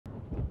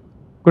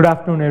Good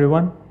afternoon,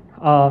 everyone.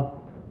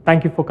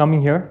 Thank you for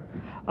coming here.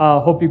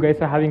 Hope you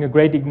guys are having a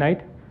great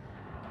Ignite.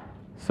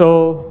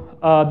 So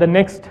the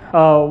next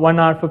 1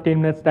 hour,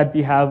 15 minutes that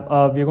we have,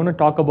 we're going to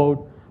talk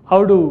about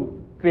how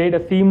to create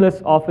a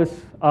seamless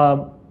Office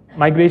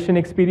migration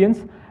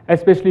experience,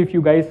 especially if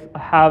you guys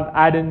have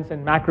add-ins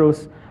and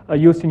macros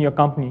used in your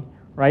company,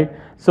 right?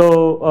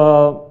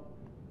 So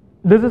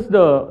that's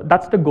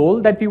the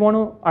goal that we want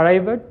to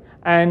arrive at.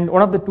 And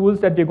one of the tools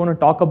that we're going to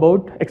talk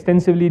about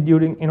extensively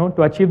during,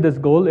 to achieve this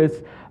goal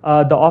is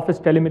the Office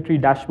telemetry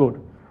dashboard,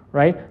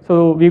 right?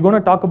 So we're going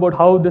to talk about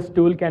how this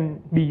tool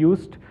can be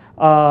used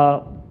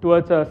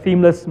towards a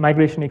seamless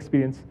migration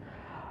experience.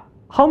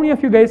 How many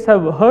of you guys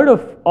have heard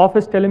of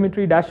Office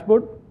telemetry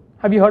dashboard?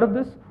 Have you heard of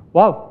this?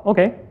 Wow,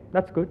 okay,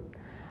 that's good.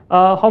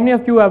 How many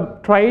of you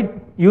have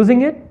tried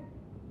using it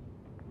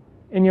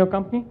in your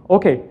company?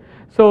 Okay.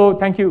 So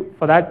thank you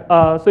for that.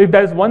 So if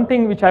there's one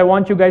thing which I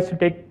want you guys to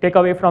take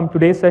away from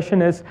today's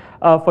session is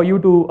for you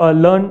to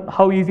learn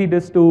how easy it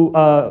is to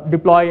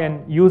deploy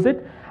and use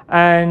it,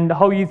 and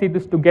how easy it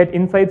is to get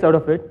insights out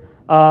of it.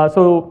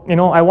 So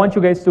I want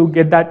you guys to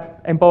get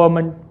that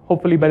empowerment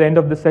hopefully by the end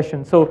of the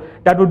session. So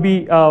that would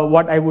be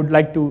what I would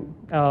like to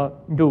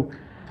do.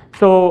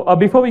 So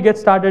before we get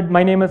started,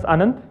 my name is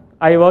Anand.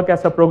 I work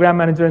as a program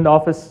manager in the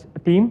Office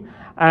team,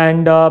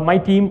 and my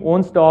team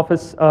owns the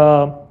Office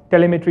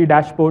telemetry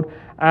dashboard,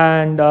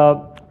 and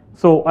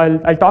so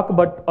I'll talk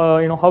about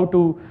how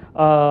to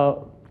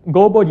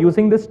go about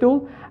using this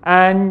tool,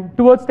 and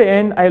towards the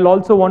end I'll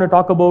also want to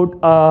talk about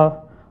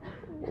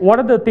what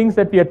are the things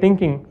that we are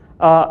thinking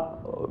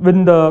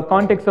within the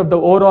context of the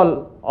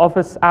overall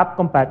Office app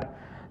compat.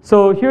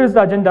 So here's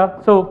the agenda.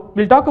 So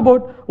we'll talk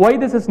about why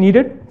this is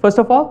needed. First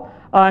of all,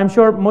 I'm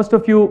sure most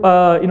of you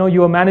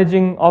you are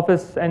managing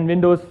Office and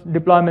Windows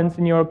deployments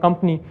in your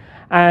company,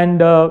 and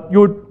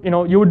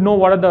you would know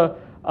what are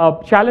the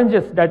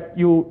challenges that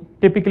you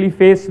typically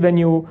face when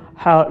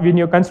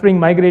you're considering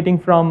migrating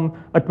from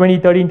a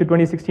 2013 to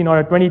 2016 or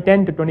a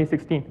 2010 to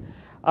 2016.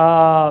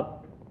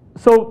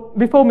 So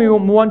before we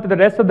move on to the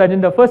rest of the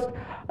agenda, first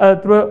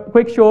through a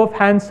quick show of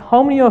hands,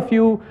 how many of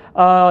you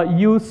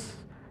use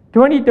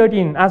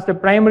 2013 as the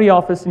primary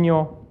Office in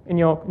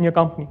your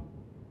company?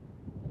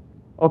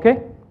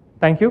 Okay,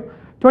 thank you.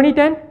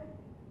 2010?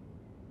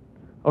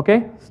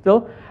 Okay,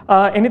 still.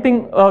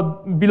 Anything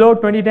below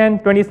 2010,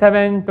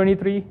 27,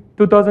 23,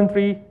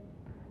 2003?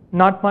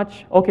 Not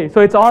much. Okay, so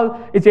it's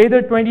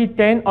either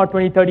 2010 or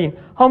 2013.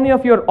 How many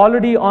of you are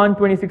already on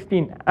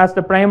 2016 as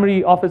the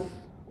primary Office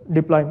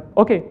deployment?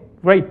 Okay,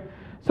 great.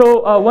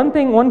 So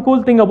one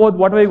cool thing about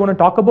what we're going to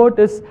talk about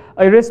is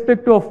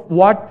irrespective of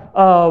what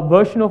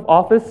version of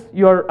Office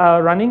you're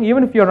running,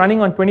 even if you're running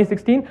on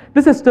 2016,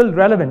 this is still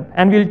relevant,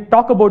 and we'll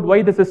talk about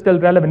why this is still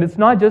relevant. It's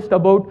not just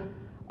about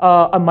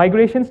a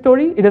migration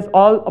story. It is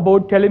all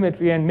about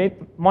telemetry and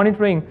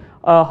monitoring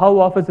how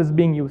Office is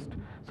being used.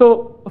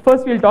 So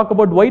first we'll talk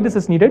about why this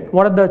is needed.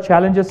 What are the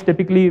challenges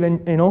typically when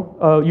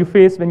you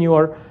face when you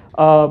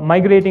are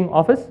migrating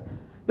Office?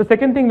 The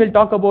second thing we'll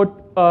talk about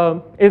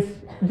is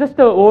just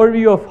an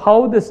overview of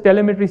how this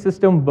telemetry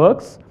system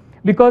works.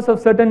 Because of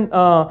certain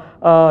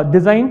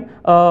design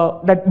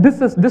that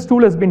this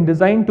tool has been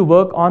designed to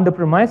work on the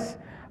premise,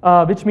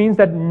 which means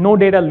that no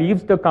data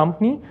leaves the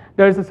company.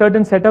 There is a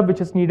certain setup which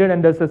is needed,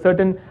 and there's a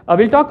certain,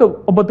 we'll talk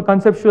about the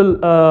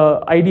conceptual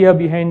idea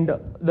behind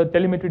the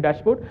telemetry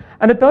dashboard.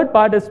 And the third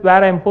part is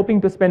where I'm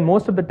hoping to spend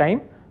most of the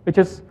time, which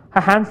is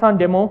a hands-on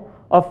demo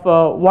of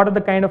what are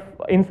the kind of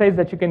insights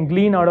that you can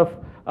glean out of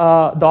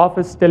the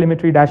Office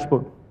telemetry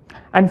dashboard.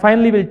 And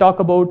finally, we'll talk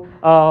about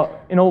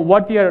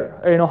what we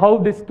are, how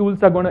these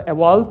tools are going to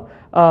evolve.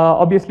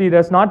 Obviously,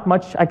 there's not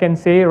much I can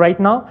say right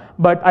now,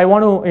 but I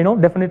want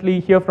to definitely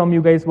hear from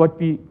you guys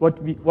what we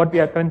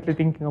are currently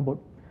thinking about.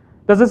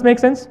 Does this make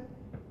sense?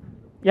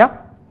 Yeah.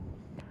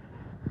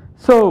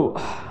 So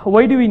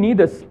why do we need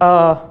this?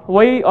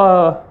 Why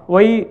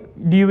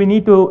do we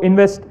need to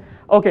invest?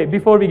 Okay,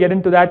 before we get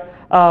into that,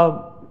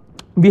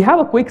 we have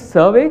a quick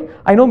survey.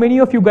 I know many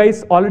of you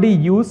guys already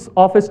use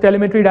Office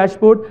telemetry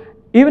dashboard.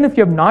 Even if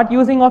you're not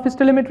using Office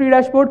telemetry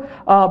dashboard,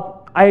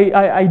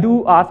 I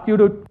do ask you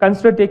to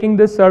consider taking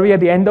this survey at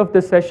the end of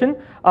this session.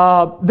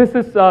 This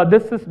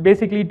is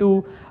basically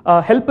to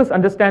help us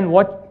understand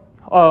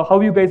how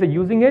you guys are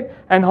using it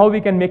and how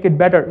we can make it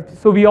better.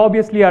 So we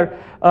obviously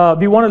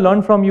we want to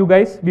learn from you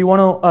guys. We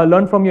want to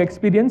learn from your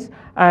experience,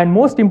 and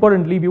most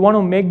importantly, we want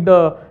to make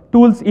the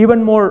tools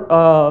even more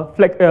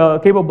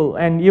capable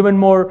and even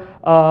more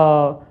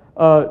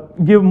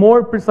give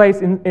more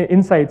precise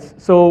insights.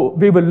 So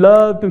we would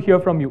love to hear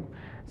from you.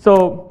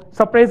 So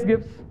surprise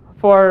gifts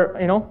for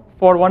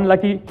one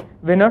lucky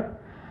winner.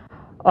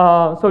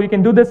 So you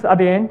can do this at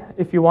the end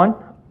if you want,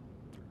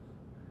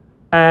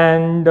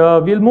 and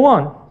we'll move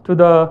on to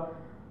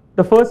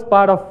the first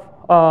part of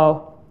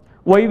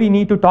why we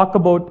need to talk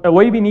about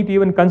why we need to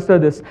even consider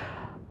this.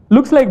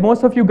 Looks like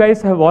most of you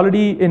guys have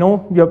already,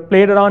 you have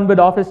played around with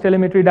Office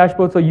telemetry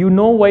dashboard, so you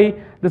know why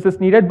this is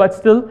needed, but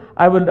still,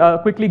 I will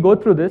quickly go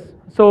through this.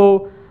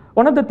 So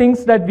one of the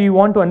things that we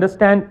want to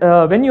understand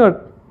when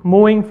you're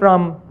moving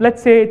from,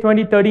 let's say,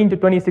 2013 to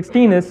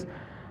 2016 is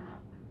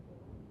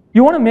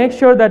you want to make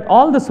sure that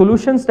all the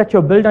solutions that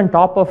you build on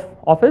top of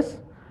Office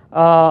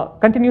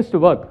continues to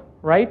work,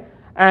 right?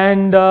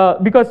 And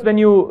because when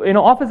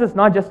Office is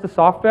not just the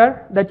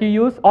software that you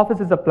use. Office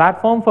is a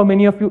platform for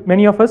many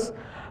of us.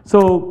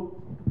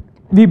 So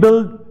we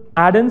build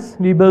add-ins,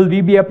 we build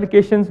VB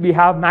applications, we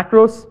have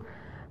macros.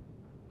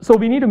 So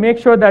we need to make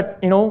sure that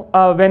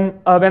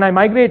when I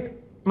migrate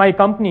my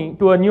company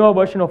to a newer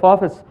version of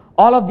Office,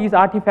 all of these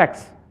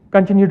artifacts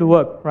continue to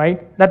work,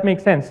 right? That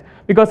makes sense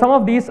because some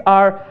of these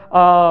are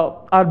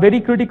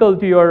very critical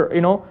to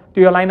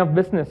your line of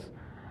business.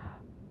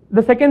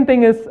 The second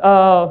thing is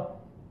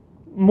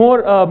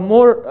more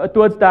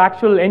towards the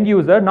actual end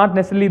user, not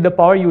necessarily the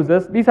power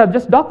users. These are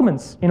just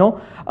documents.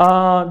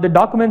 The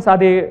documents, are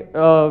they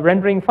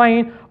rendering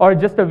fine, or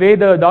just the way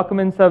the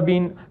documents have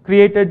been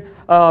created?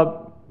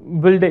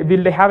 Will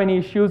they have any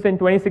issues in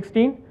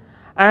 2016?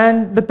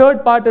 And the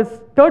third part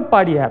is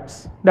third-party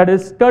apps. That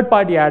is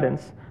third-party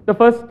add-ins. The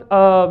first,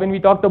 when we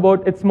talked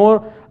about, it's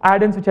more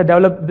add-ins which are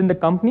developed within the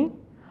company,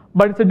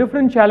 but it's a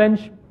different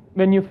challenge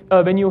when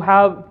you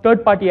have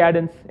third-party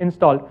add-ins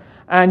installed,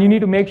 and you need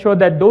to make sure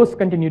that those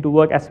continue to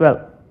work as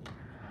well.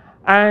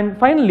 And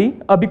finally,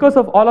 because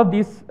of all of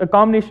these, a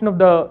combination of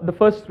the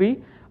first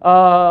three,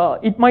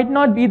 it might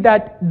not be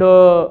that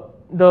there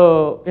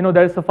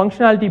is a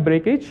functionality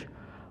breakage,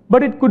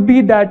 but it could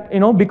be that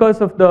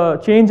because of the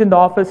change in the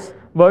Office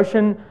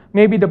version,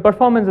 maybe the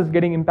performance is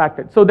getting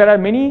impacted. So there are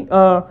many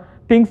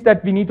things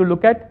that we need to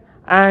look at,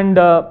 and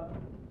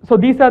so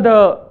these are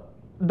the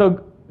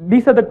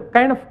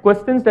kind of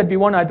questions that we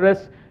want to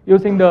address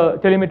using the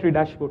telemetry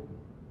dashboard.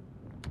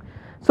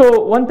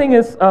 So one thing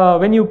is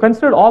when you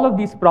consider all of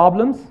these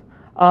problems,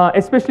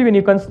 especially when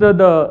you consider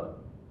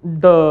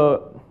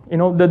the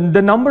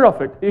number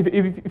of it.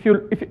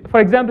 For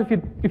example,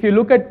 if you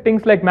look at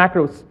things like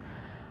macros,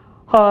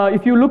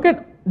 if you look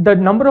at the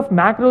number of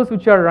macros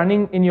which are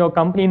running in your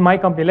company, in my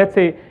company, let's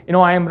say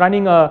I am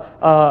running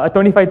a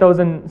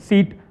 25,000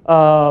 seat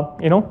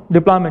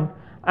deployment,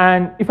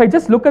 and if I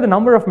just look at the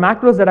number of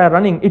macros that are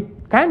running, it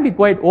can be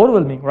quite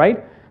overwhelming,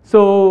 right?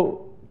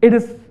 So it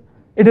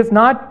is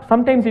not.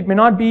 Sometimes it may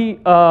not be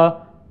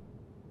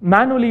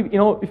manually.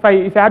 If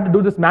I had to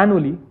do this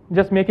manually,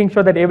 just making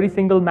sure that every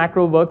single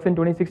macro works in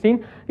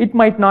 2016, it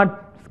might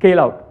not scale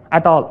out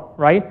at all,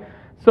 right?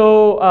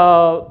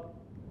 So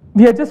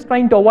we are just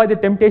trying to avoid the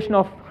temptation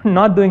of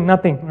not doing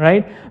nothing,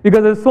 right?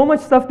 Because there's so much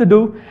stuff to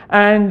do,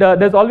 and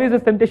there's always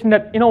this temptation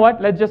that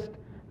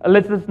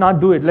let's just not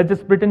do it. Let's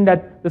just pretend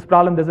that this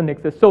problem doesn't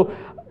exist. So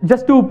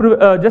just to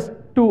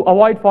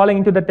avoid falling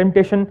into the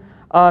temptation,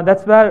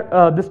 that's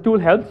where this tool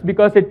helps,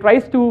 because it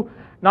tries to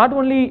not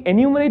only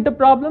enumerate the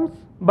problems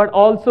but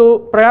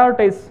also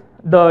prioritize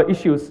the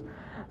issues.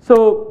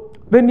 So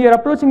when we are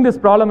approaching this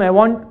problem, I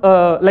want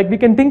we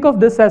can think of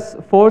this as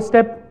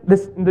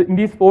in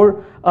these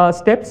four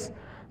steps.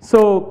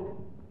 So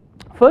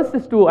first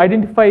is to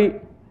identify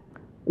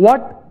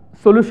what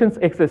solutions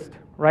exist,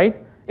 right?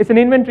 It's an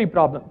inventory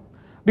problem,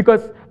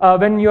 because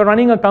when you're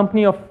running a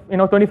company of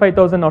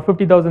 25,000 or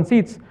 50,000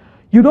 seats,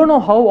 you don't know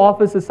how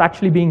Office is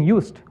actually being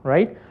used,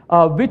 right?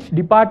 Which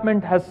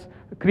department has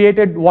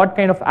created what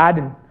kind of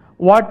add-in,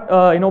 what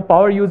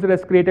power user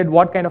has created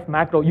what kind of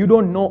macro. You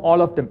don't know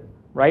all of them,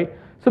 right?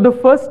 So the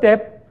first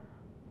step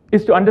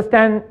is to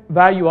understand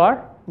where you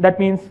are. That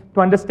means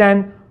to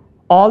understand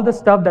all the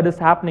stuff that is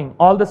happening,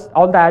 all the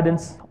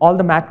add-ins, all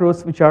the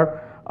macros which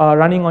are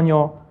running on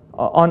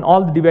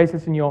all the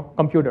devices in your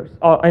computers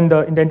or in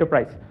the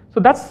enterprise. So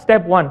that's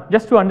step one,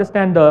 just to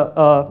understand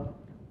the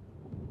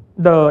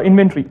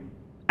inventory.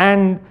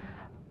 And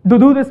to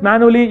do this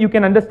manually, you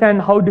can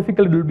understand how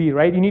difficult it will be,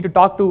 right? You need to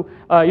talk to,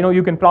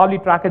 you can probably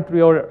track it through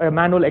your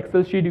manual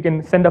Excel sheet. You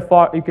can send a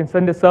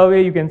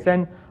survey, you can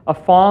send a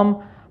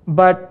form,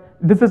 but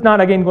this is not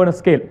again going to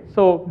scale.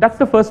 So that's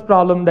the first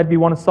problem that we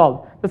want to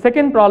solve. The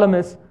second problem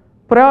is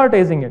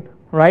prioritizing it,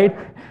 right?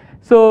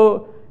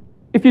 So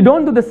if you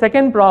don't do the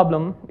second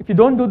problem, if you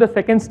don't do the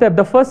second step,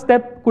 the first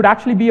step could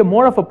actually be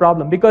more of a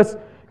problem, because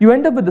you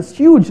end up with this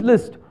huge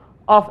list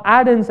of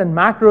add-ins and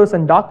macros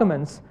and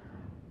documents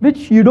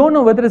which you don't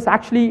know whether it's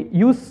actually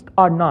used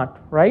or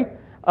not, right?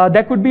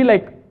 There could be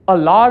like a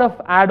lot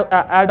of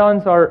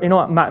add-ons or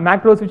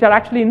macros which are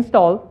actually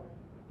installed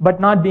but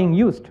not being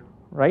used,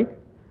 right?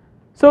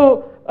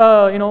 So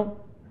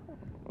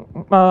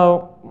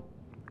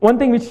one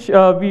thing which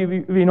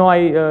we know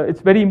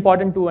it's very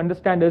important to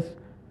understand is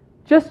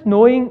just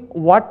knowing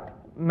what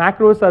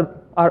macros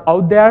are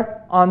out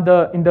there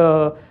in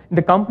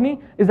the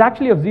company is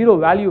actually of zero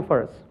value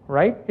for us,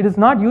 right? It is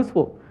not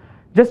useful.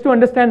 Just to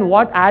understand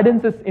what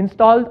add-ins is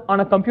installed on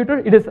a computer,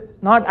 it is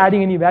not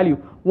adding any value.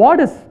 What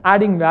is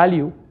adding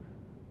value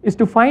is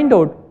to find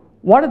out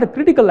what are the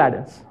critical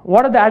add-ins,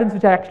 what are the add-ins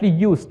which are actually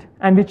used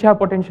and which have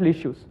potential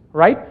issues,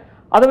 right?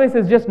 Otherwise,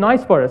 it's just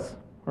noise for us,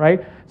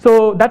 right?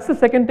 So that's the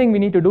second thing we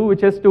need to do,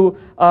 which is to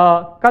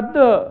cut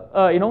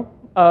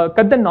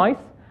the noise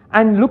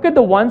and look at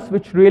the ones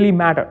which really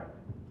matter,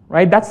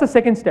 right? That's the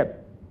second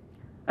step.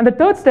 And the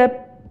third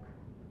step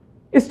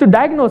is to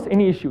diagnose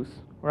any issues,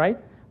 right?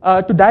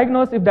 To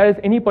diagnose if there is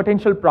any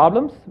potential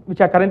problems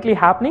which are currently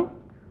happening,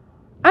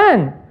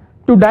 and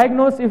to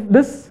diagnose if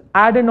this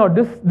add-in or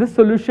this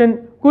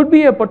solution could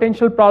be a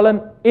potential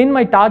problem in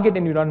my target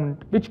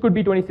environment, which could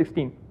be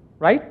 2016,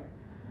 right?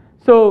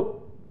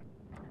 So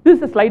this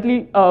is a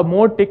slightly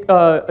more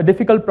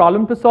difficult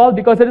problem to solve,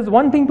 because it is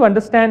one thing to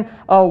understand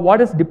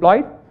what is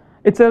deployed.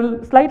 It's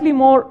a slightly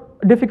more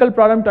difficult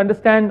problem to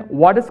understand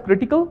what is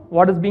critical,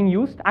 what is being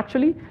used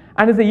actually,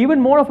 and it's even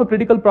more of a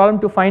critical problem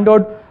to find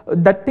out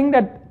that thing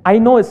that I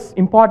know is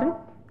important.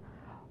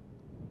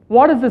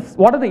 What is this?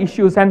 What are the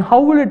issues, and how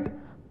will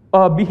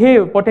it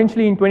behave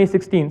potentially in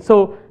 2016?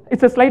 So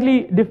it's a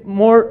slightly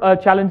more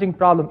challenging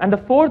problem. And the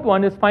fourth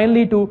one is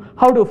finally to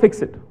how to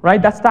fix it,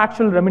 right? That's the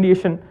actual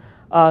remediation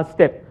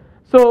step.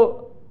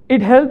 So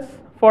it helps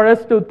for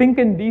us to think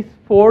in these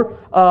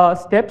 4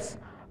 steps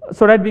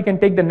so that we can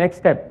take the next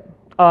step,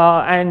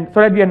 and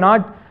so that we are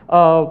not,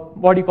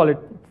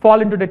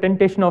 fall into the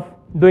temptation of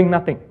doing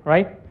nothing,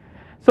 right?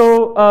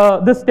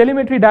 So this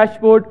telemetry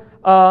dashboard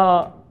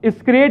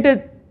is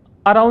created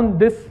around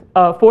this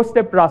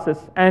 4-step process,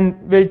 and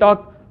we'll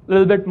talk a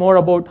little bit more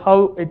about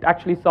how it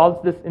actually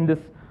solves this in this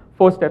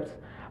 4 steps.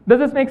 Does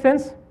this make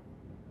sense?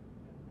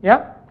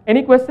 Yeah?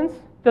 Any questions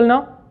till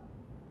now?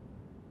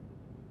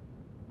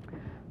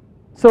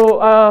 So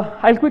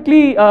I'll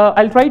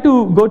try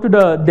to go to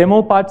the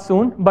demo part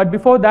soon, but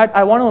before that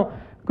I want to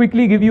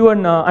quickly give you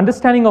an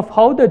understanding of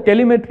how the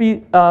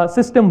telemetry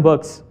system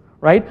works,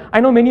 right?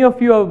 I know many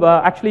of you have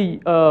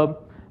actually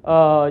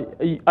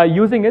are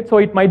using it, so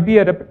it might be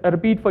a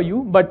repeat for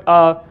you, but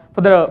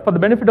for the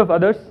benefit of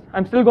others,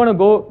 I'm still going to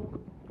go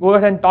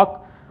ahead and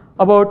talk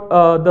about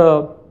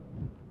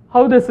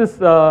how this is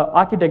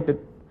architected.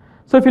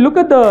 So if you look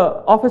at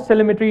the Office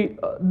telemetry,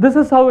 this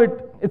is how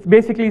it's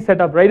basically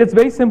set up, right? It's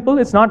very simple,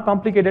 it's not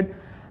complicated.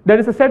 There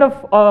is a set of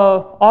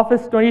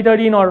Office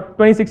 2013 or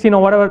 2016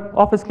 or whatever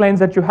Office clients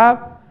that you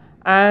have,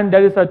 and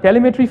there is a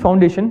telemetry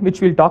foundation,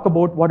 which we'll talk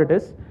about what it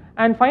is.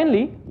 And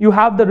finally, you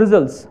have the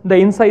results, the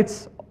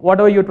insights,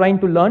 whatever you're trying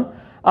to learn.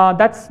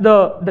 That's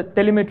the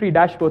telemetry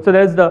dashboard. So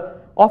there's the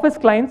Office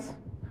clients,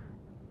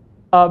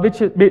 which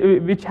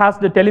has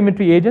the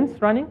telemetry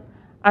agents running,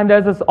 and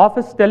there's this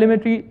Office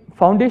telemetry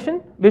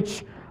foundation,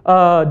 which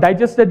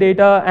digests the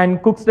data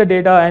and cooks the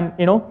data and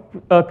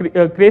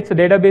creates a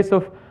database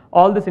of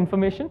all this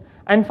information.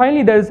 And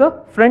finally, there is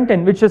a front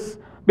end, which is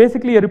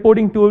basically a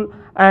reporting tool,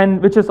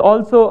 and which is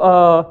also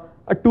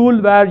a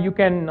tool where you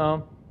can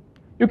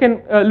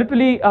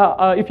literally,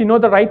 if you know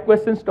the right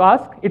questions to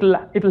ask,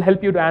 it'll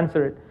help you to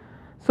answer it.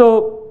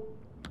 So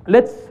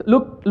let's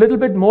look a little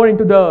bit more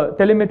into the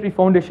telemetry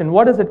foundation.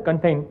 What does it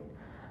contain?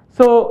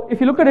 So if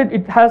you look at it,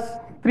 it has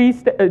three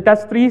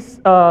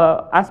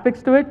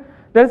aspects to it.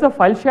 There's a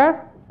file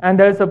share, and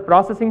there's a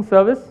processing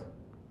service,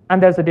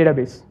 and there's a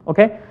database.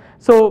 Okay.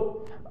 So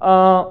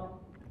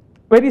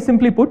very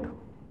simply put,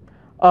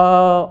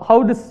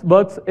 how this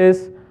works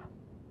is,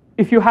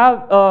 if you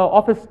have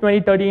Office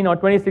 2013 or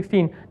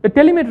 2016, the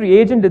telemetry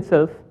agent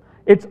itself,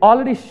 it's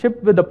already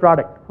shipped with the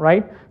product,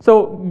 right?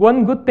 So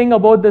one good thing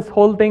about this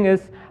whole thing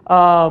is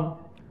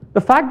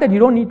the fact that you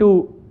don't need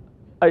to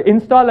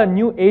install a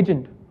new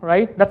agent,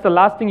 right? That's the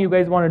last thing you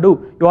guys want to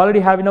do. You already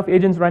have enough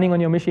agents running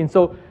on your machine.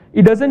 So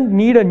it doesn't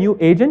need a new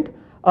agent.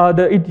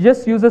 It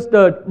just uses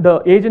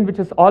the agent which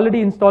is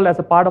already installed as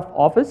a part of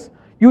Office.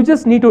 You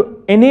just need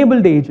to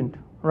enable the agent,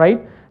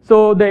 right?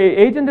 So the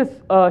agent is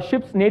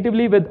ships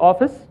natively with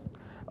Office,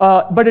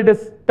 but it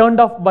is turned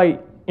off by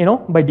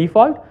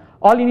default.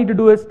 All you need to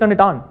do is turn it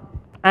on,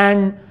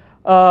 and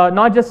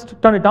not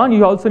just turn it on.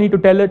 You also need to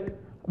tell it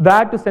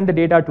where to send the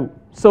data to.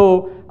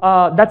 So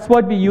that's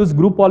what we use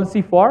group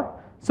policy for.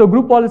 So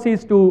group policy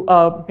is to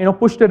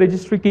push the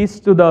registry keys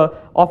to the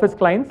Office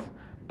clients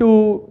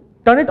to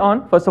turn it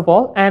on first of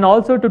all, and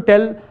also to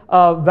tell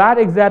where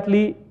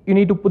exactly you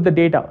need to put the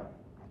data.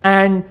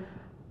 And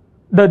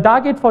the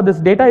target for this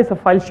data is a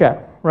file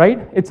share,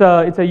 right? It's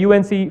a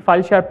UNC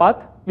file share path,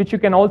 which you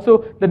can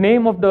also, the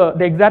name of the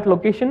exact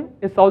location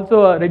is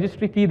also a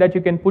registry key that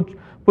you can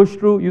push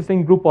through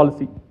using group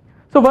policy.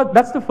 So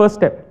that's the first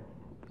step.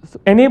 So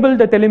enable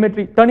the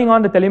telemetry, turning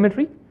on the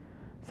telemetry.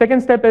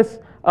 Second step is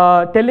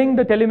telling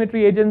the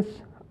telemetry agents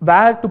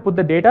where to put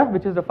the data,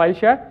 which is the file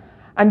share.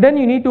 And then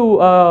you need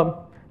to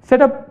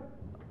set up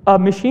a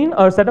machine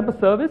or set up a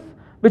service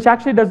which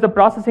actually does the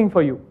processing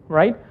for you,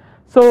 right?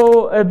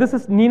 So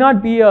this need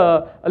not be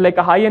like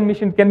a high-end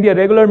machine. It can be a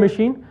regular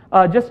machine,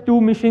 just 2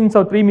 machines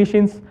or 3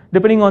 machines,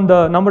 depending on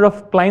the number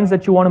of clients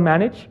that you want to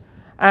manage.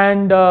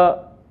 And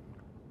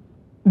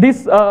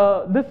this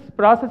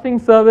processing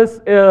service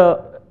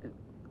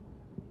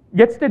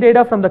gets the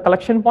data from the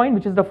collection point,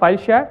 which is the file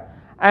share,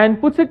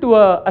 and puts it to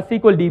a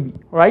SQL DB,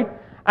 right?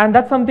 And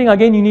that's something,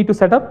 again, you need to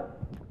set up.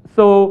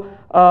 So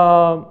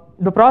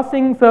the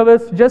processing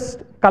service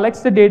just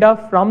collects the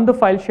data from the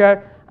file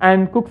share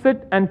and cooks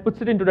it and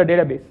puts it into the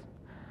database.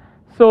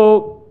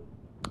 So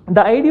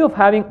the idea of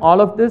having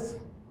all of this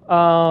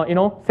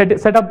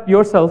set up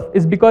yourself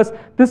is because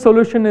this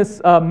solution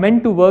is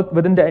meant to work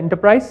within the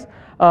enterprise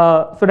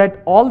so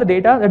that all the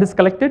data that is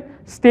collected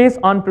stays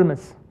on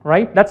premise,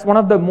 right? That's one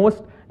of the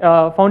most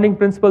founding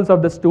principles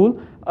of this tool.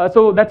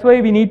 So that's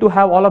why we need to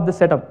have all of this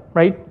set up,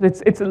 right?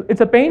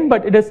 It's a pain,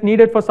 but it is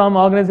needed for some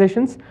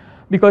organizations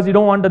because you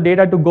don't want the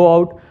data to go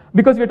out.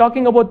 Because we're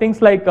talking about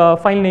things like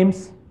file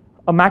names,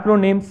 macro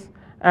names,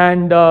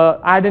 and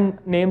add-in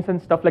names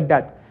and stuff like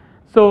that.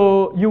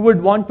 So you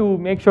would want to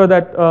make sure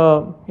that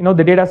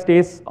the data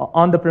stays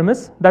on the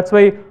premise. That's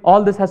why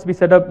all this has to be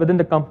set up within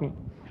the company.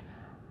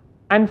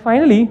 And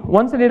finally,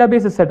 once the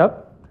database is set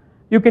up,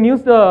 you can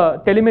use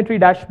the telemetry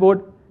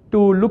dashboard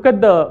to look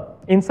at the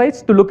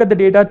insights, to look at the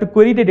data, to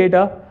query the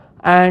data.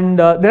 And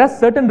there are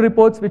certain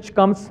reports which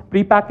comes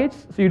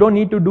prepackaged, so you don't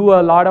need to do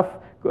a lot of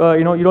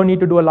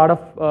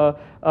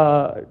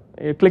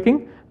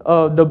clicking.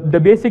 The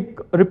basic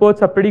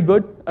reports are pretty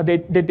good. They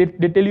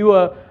tell you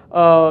a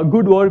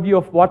good overview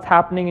of what's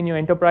happening in your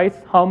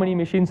enterprise, how many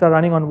machines are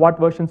running on what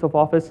versions of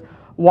Office,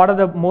 what are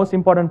the most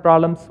important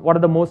problems, what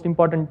are the most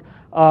important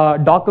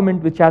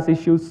document which has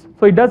issues.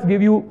 So it does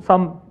give you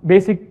some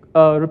basic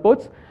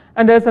reports,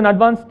 and there's an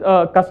advanced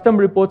custom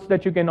reports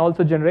that you can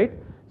also generate.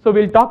 So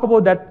we'll talk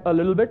about that a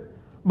little bit.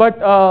 But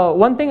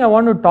one thing I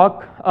want to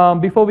talk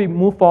before we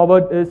move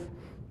forward is,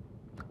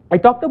 I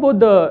talked about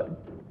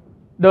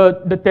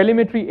the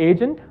telemetry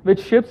agent,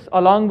 which ships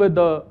along with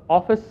the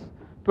Office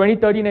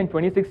 2013 and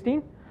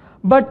 2016.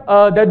 But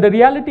the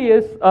reality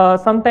is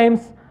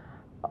sometimes,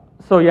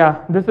 so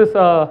yeah, this is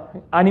an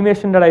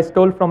animation that I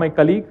stole from my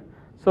colleague.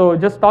 So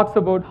it just talks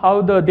about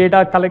how the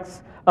data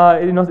collects,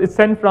 it's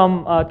sent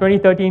from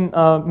 2013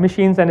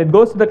 machines, and it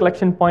goes to the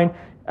collection point,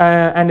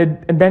 and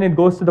then it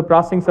goes to the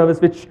processing service,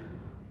 which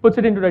puts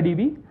it into the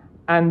DB,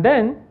 and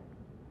then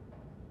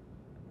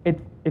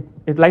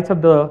it lights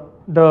up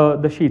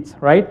the sheets,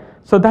 right?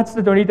 So that's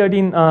the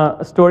 2013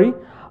 story.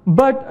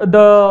 But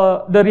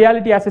the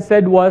reality, as I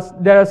said, was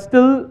there are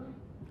still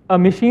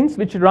machines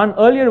which run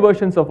earlier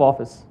versions of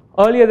Office,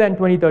 earlier than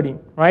 2013,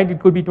 right? It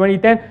could be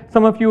 2010.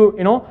 Some of you,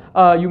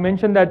 you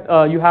mentioned that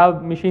you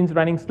have machines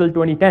running still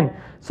 2010.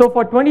 So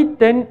for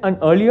 2010 and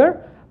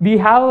earlier, we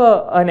have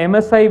an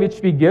MSI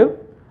which we give.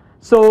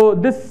 So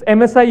this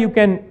MSI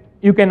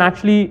you can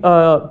actually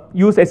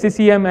use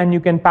SCCM, and you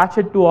can patch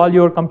it to all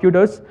your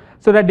computers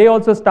so that they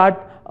also start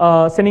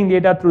sending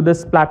data through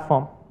this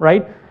platform,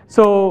 right?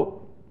 So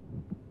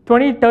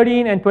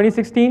 2013 and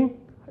 2016,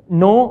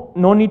 no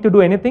need to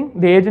do anything.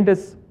 The agent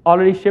is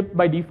already shipped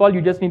by default.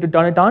 You just need to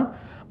turn it on.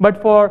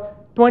 But for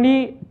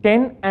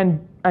 2010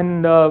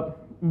 and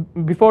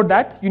before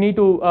that, you need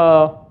to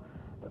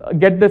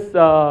get this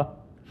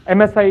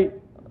MSI.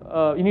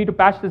 You need to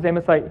patch this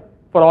MSI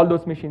for all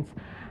those machines.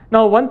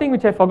 Now, one thing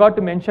which I forgot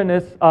to mention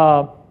is,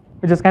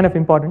 which is kind of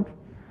important,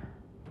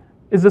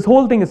 is this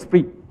whole thing is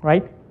free,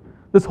 right?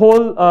 This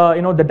whole,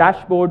 the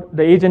dashboard,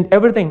 the agent,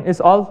 everything is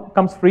all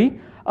comes free.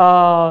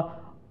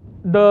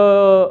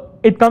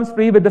 It comes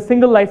free with a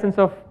single license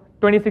of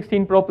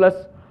 2016 Pro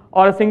Plus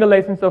or a single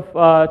license of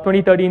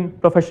 2013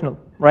 Professional,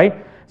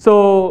 right?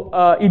 So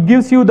it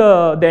gives you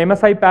the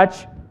MSI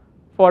patch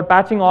for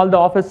patching all the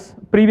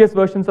previous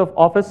versions of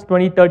Office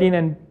 2013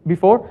 and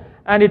before,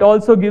 and it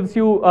also gives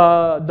you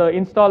the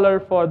installer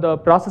for the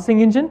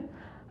processing engine,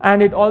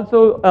 and it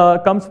also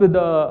comes with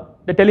the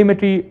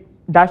telemetry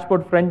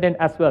dashboard front end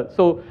as well.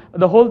 So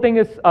the whole thing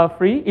is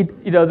free.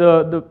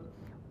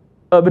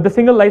 With the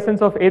single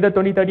license of either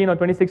 2013 or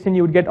 2016,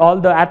 you would get all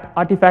the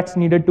artifacts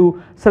needed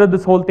to set up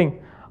this whole thing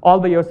all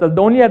by yourself.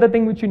 The only other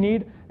thing which you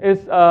need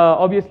is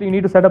obviously you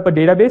need to set up a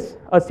database,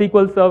 a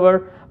SQL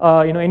server.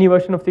 Any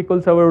version of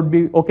SQL server would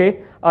be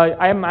okay.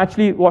 I am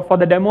actually, for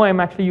the demo, I'm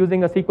actually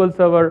using a SQL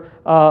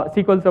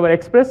server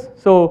Express.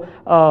 So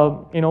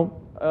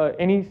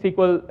any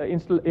SQL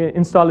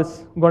install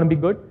is going to be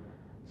good.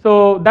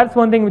 So that's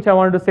one thing which I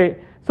wanted to say.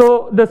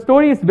 So the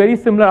story is very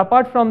similar,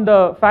 apart from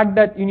the fact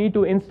that you need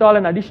to install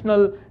an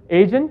additional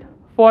agent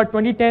for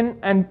 2010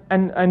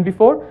 and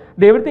before.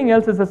 Everything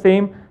else is the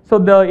same. So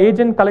the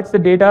agent collects the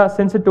data,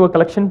 sends it to a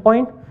collection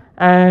point,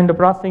 and the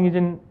processing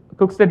agent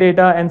cooks the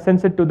data and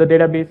sends it to the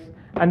database.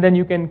 And then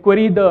you can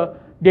query the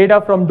data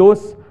from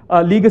those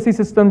legacy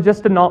systems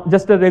just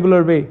a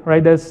regular way,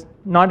 right? There's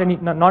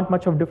not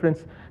much of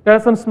difference. There are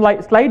some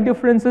slight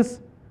differences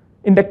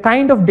in the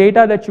kind of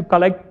data that you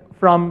collect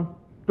from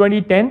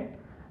 2010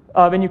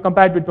 when you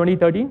compare it with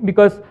 2013,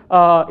 because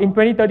in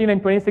 2013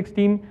 and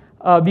 2016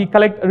 we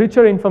collect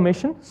richer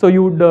information. So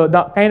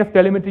the kind of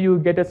telemetry you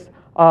get is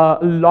a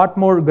lot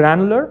more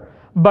granular.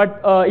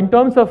 But in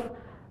terms of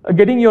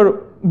getting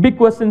your big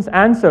questions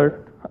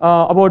answered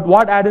about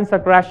what add-ins are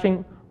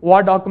crashing,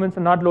 what documents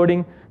are not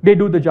loading, they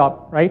do the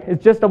job, right?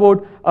 It's just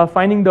about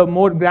finding the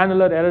more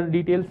granular error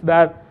details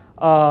where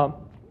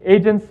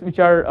agents which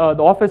are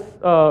the Office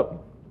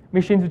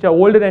machines which are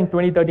older than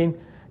 2013,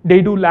 they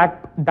do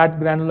lack that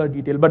granular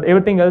detail, but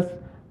everything else,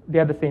 they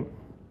are the same,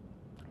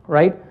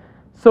 right?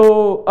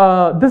 So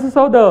this is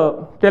how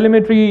the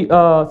telemetry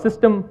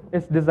system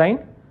is designed.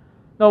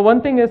 Now,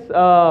 one thing is,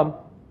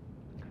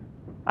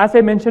 as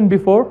I mentioned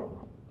before,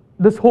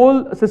 this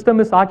whole system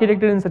is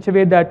architected in such a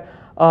way that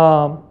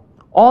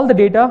all the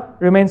data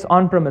remains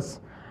on-premise.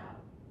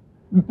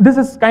 This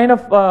is kind of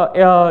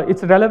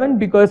it's relevant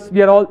because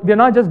we are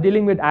not just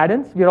dealing with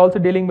add-ins, we are also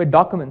dealing with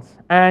documents.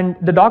 And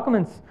the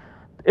documents,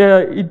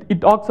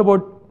 it talks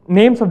about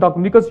names of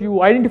documents because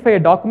you identify a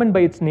document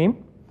by its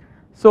name.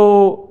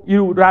 So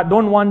you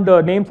don't want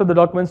the names of the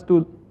documents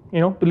to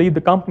to leave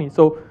the company.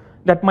 So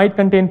that might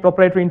contain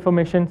proprietary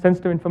information,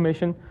 sensitive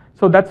information.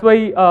 So that's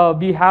why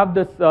we have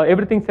this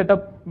everything set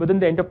up within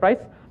the enterprise.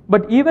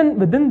 But even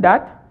within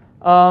that,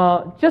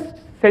 just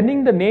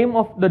sending the name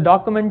of the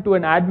document to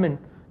an admin,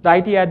 the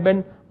IT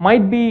admin,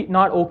 might be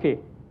not okay.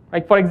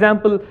 Like for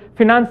example,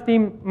 finance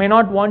team may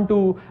not want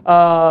the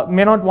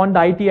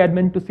IT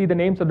admin to see the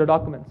names of the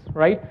documents,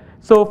 right?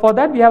 So for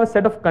that we have a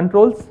set of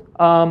controls,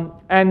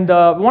 and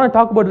we want to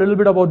talk about a little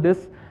bit about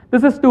this.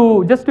 This is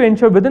just to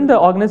ensure within the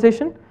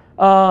organization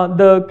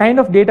the kind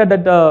of data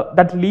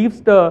that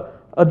leaves the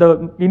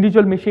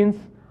individual machines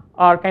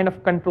are kind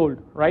of controlled,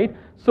 right?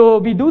 So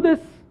we do this.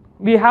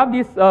 We have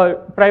these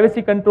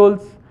privacy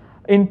controls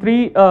in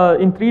three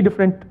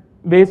different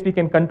ways we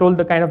can control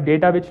the kind of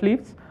data which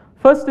leaves.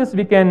 First is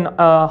we can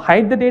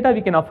hide the data,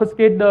 we can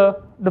obfuscate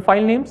the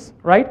file names,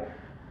 right?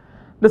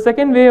 The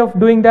second way of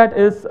doing that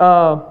is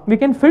we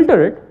can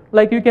filter it.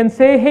 Like you can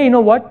say, hey, you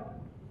know what?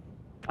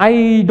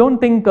 I don't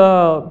think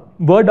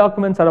Word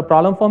documents are a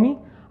problem for me.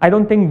 I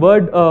don't think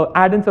Word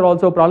add-ins are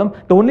also a problem.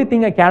 The only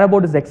thing I care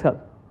about is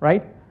Excel,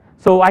 right?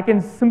 So I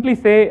can simply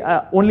say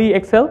only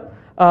Excel.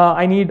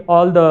 I need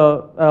all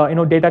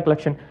the data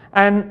collection.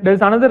 And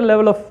there's another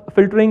level of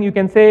filtering. You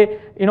can say,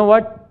 you know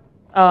what?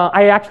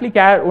 I actually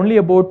care only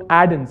about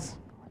add-ins,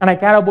 and I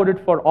care about it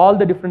for all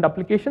the different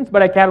applications,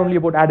 but I care only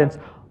about add-ins.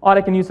 Or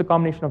I can use a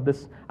combination of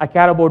this. I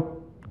care about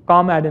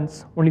COM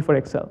add-ins only for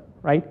Excel,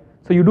 right?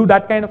 So you do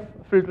that kind of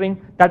filtering.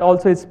 That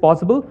also is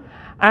possible.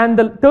 And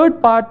the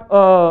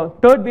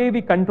third way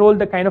we control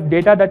the kind of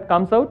data that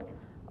comes out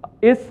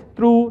is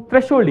through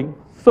thresholding.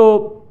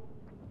 So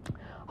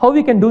how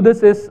we can do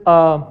this is,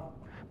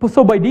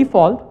 so by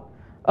default,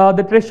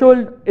 the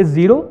threshold is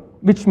 0,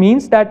 which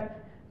means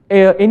that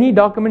any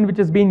document which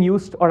is being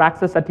used or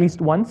accessed at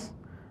least once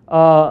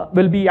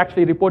will be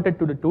actually reported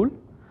to the tool.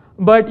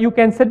 But you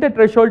can set the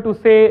threshold to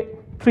say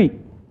 3.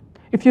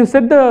 If you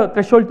set the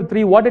threshold to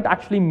 3, what it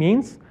actually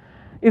means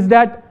is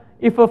that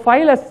if a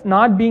file is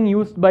not being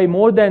used by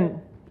more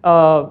than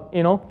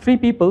 3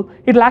 people,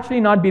 it will actually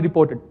not be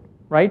reported,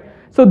 right?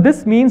 So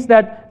this means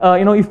that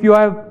if you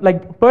have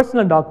like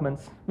personal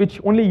documents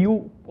which only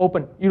you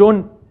open, you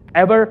don't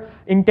ever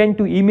intend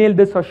to email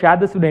this or share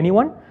this with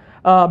anyone,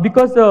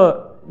 because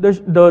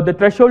the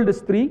threshold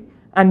is 3,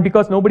 and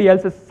because nobody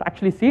else has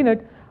actually seen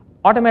it,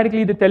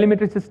 automatically the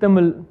telemetry system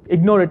will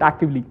ignore it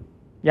actively.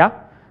 Yeah.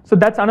 So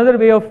that's another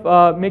way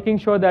of making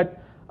sure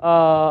that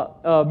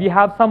we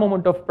have some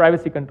amount of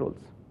privacy controls.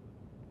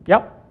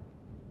 Yeah.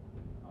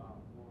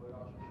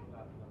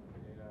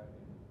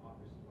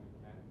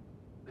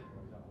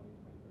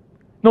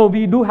 No,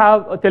 we do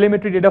have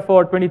telemetry data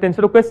for 2010.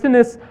 So the question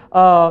is,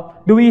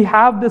 do we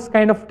have this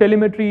kind of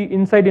telemetry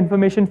inside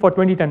information for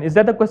 2010? Is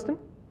that the question?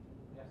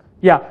 Yes.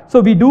 Yeah. So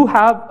we do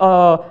have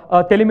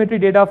telemetry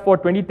data for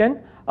 2010.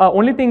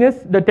 Only thing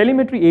is, the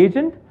telemetry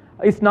agent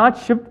is not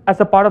shipped as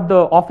a part of the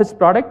Office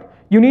product.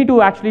 You need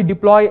to actually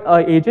deploy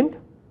an agent,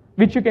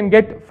 which you can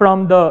get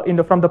from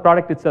the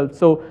product itself.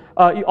 So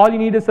all you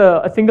need is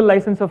a single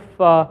license of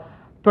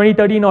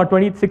 2013 or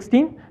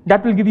 2016.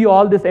 That will give you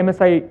all this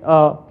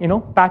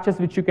MSI patches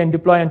which you can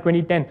deploy in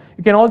 2010.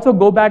 You can also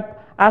go back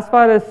as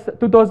far as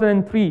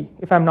 2003,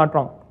 if I'm not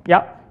wrong.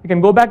 Yeah, you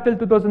can go back till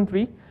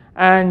 2003,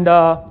 and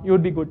you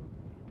would be good.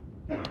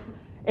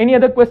 Any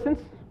other questions?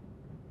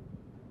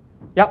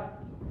 Yeah.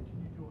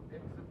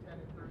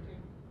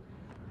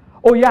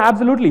 Oh yeah,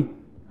 absolutely.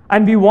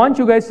 And we want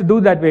you guys to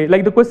do that way.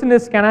 Like the question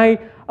is, can I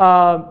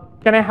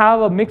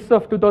have a mix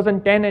of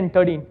 2010 and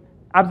 13?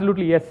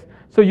 Absolutely, yes.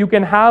 So you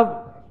can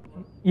have,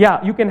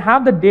 you can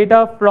have the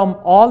data from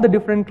all the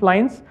different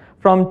clients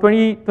from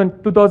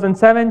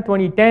 2007,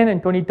 2010,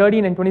 and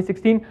 2013, and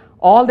 2016.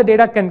 All the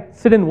data can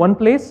sit in one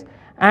place,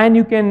 and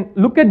you can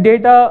look at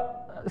data,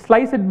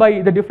 slice it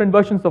by the different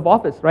versions of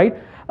Office, right?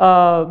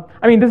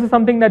 I mean, this is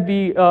something that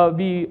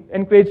we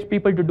encourage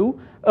people to do.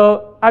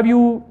 Are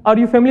you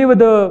familiar with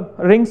the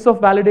rings of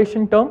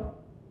validation term?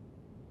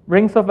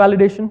 Rings of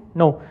validation?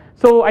 No.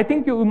 So I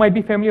think you might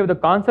be familiar with the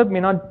concept,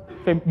 may not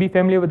be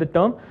familiar with the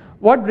term.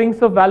 What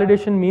rings of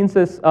validation means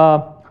is,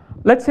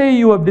 let's say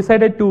you have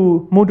decided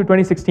to move to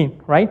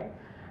 2016, right?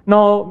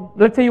 Now,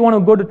 let's say you want to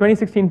go to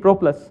 2016 Pro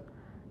Plus.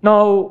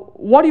 Now,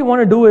 what you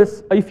want to do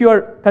is, if you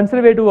are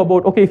conservative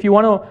about, okay, if you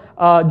want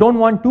to don't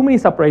want too many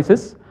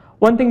surprises,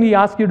 one thing we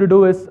ask you to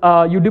do is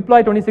you deploy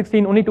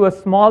 2016 only to a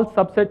small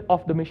subset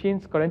of the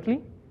machines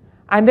currently,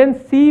 and then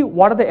see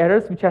what are the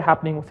errors which are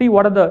happening, see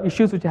what are the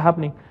issues which are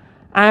happening,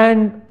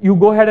 and you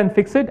go ahead and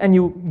fix it, and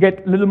you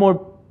get a little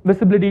more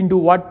visibility into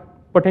what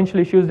potential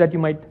issues that you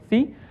might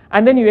see,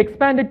 and then you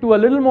expand it to a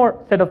little more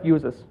set of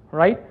users,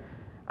 right?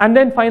 And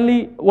then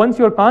finally, once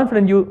you're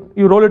confident, you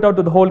roll it out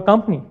to the whole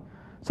company.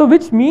 So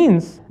which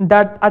means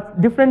that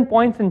at different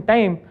points in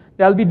time,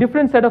 there'll be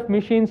different set of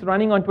machines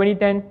running on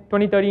 2010,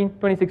 2013,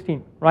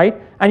 2016,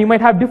 right? And you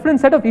might have different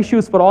set of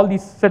issues for all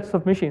these sets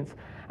of machines.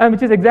 And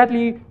which is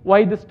exactly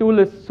why this tool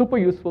is super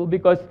useful,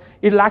 because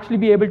it'll actually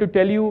be able to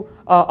tell you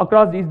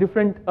across these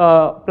different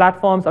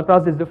platforms,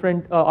 across these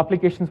different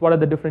applications, what are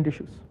the different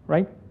issues,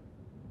 right?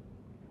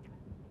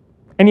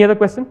 Any other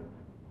question?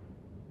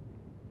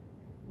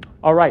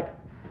 All right.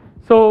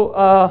 So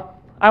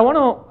I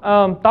want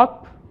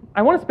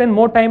to spend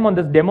more time on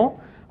this demo,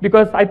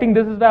 because I think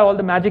this is where all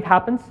the magic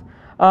happens.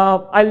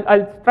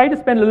 I'll try to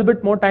spend a little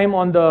bit more time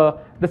on the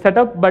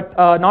setup, but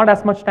not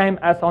as much time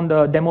as on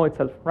the demo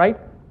itself, right?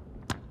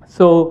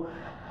 So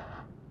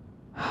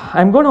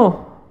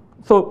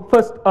so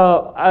first,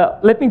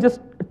 let me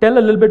just tell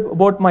a little bit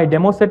about my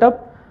demo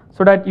setup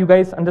so that you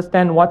guys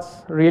understand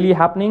what's really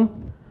happening.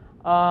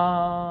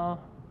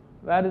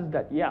 Where is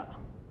that? Yeah.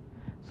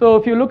 So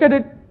if you look at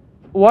it,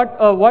 what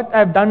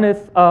I've done is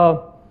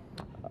I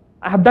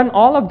have done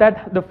all of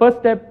that. The first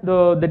step,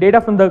 the data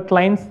from the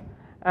clients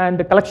and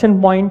the collection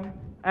point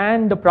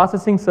and the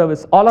processing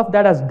service, all of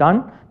that has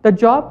done the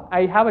job.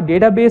 I have a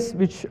database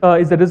which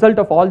is the result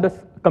of all this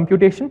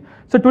computation.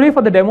 So today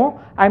for the demo,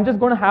 I'm just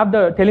going to have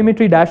the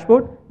telemetry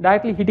dashboard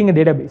directly hitting a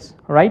database,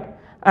 right?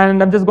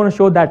 And I'm just going to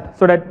show that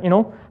so that,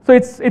 so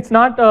it's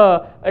not,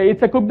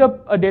 it's a cooked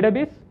up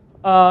database,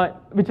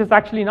 which is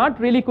actually not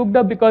really cooked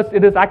up because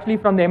it is actually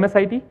from the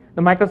MSIT,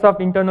 the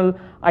Microsoft internal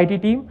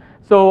IT team.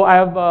 So I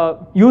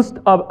have used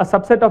a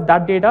subset of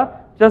that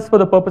data just for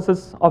the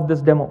purposes of this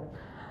demo.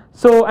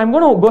 So I'm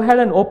going to go ahead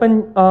and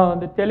open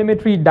the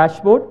telemetry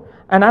dashboard.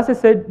 And as I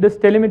said, this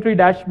telemetry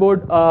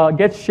dashboard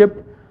gets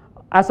shipped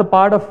as a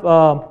part of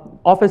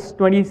Office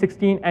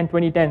 2016 and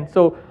 2010.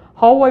 So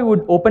how I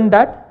would open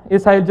that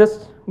is I'll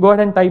just go ahead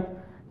and type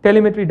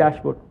telemetry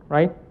dashboard,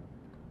 right?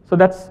 So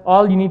that's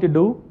all you need to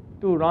do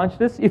to launch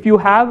this. If you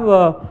have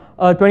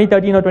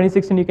 2013 or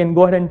 2016, you can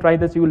go ahead and try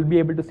this. You will be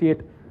able to see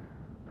it.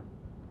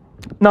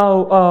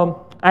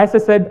 Now, as I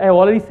said, I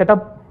already set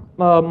up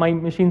my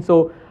machine.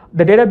 So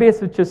the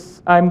database which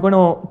is I'm going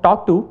to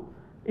talk to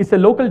is a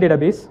local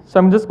database. So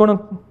I'm just going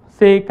to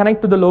say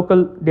connect to the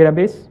local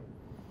database.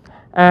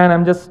 And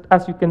I'm just,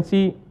 as you can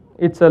see,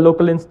 it's a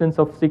local instance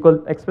of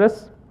SQL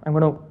Express. I'm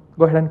going to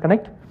go ahead and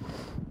connect.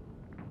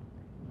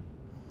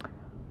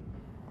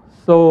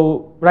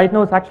 So right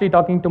now it's actually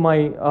talking to my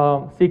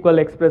SQL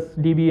Express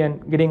DB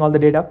and getting all the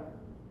data.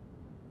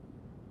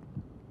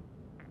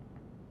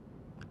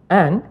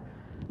 And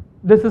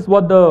this is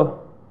what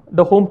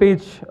the home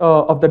page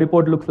of the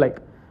report looks like.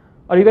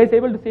 Are you guys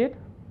able to see it?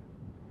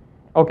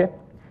 Okay.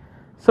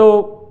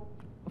 So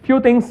a few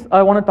things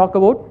I want to talk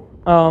about.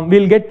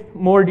 We'll get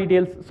more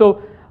details.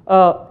 So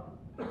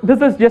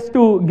this is just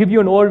to give you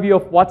an overview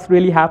of what's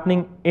really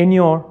happening in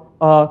your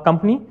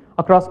company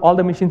across all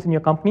the machines in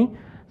your company.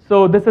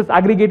 So this is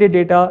aggregated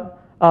data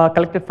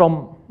collected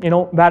from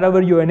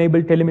wherever you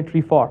enable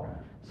telemetry for.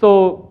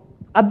 So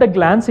at the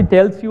glance, it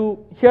tells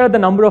you here are the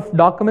number of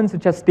documents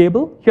which are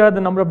stable. Here are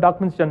the number of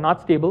documents which are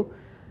not stable.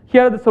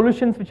 Here are the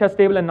solutions which are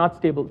stable and not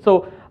stable.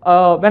 So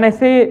when I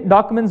say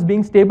documents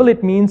being stable,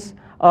 it means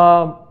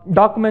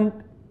document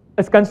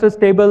is considered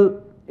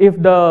stable if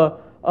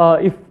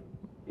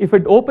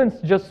it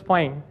opens just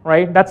fine,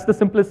 right? That's the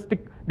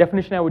simplistic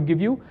definition I would give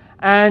you.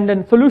 And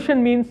a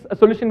solution means a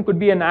solution could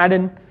be an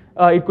add-in,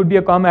 it could be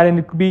a COM add-in,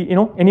 it could be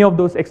any of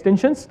those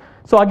extensions.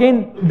 So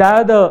again,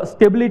 there the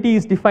stability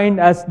is defined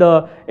as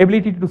the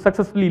ability to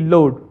successfully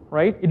load,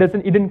 right? It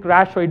didn't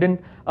crash or it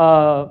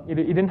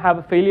didn't have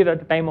a failure at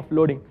the time of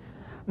loading.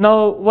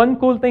 Now, one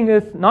cool thing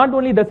is not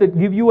only does it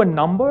give you a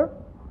number,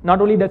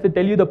 not only does it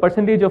tell you the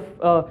percentage of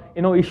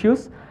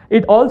issues,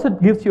 it also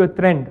gives you a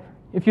trend.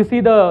 If you see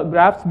the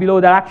graphs below,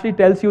 that actually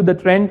tells you the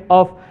trend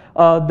of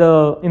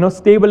the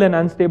stable and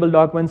unstable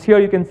documents. Here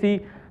you can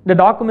see the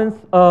documents.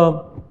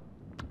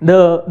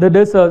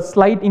 There's a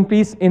slight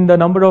increase in the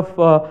number of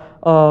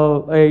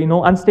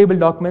unstable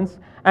documents,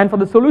 and for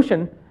the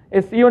solution,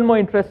 it's even more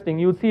interesting.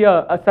 You see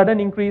a sudden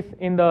increase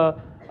in the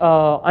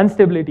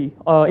instability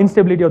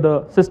of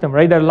the system.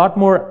 Right, there are a lot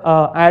more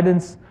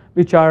add-ins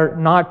which are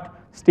not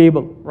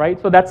stable. Right,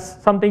 so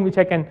that's something which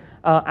I can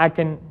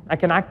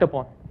act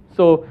upon.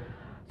 So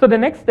the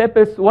next step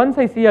is once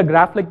I see a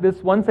graph like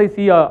this, once I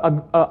see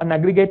an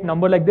aggregate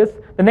number like this,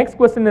 the next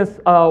question is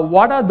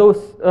what are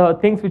those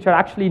things which are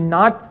actually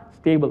not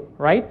stable,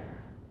 right?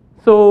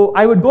 So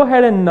I would go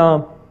ahead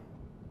and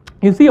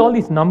you see all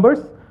these numbers.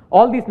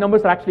 All these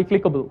numbers are actually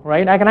clickable,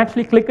 right? I can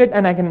actually click it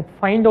and I can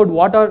find out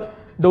what are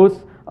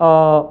those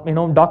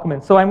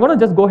documents. So I'm going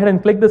to just go ahead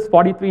and click this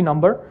 43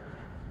 number,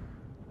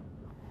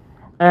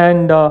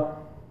 and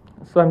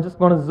so I'm just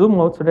going to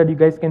zoom out so that you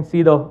guys can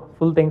see the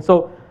full thing.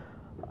 So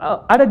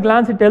at a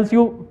glance, it tells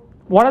you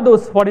what are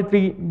those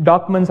 43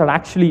 documents that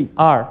actually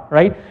are,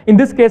 right? In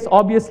this case,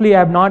 obviously, I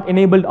have not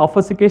enabled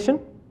obfuscation,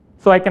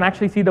 so I can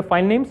actually see the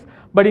file names.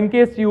 But in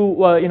case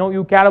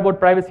you care about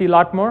privacy a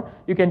lot more,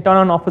 you can turn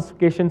on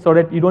obfuscation so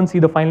that you don't see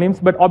the file names.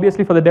 But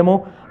obviously, for the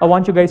demo, I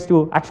want you guys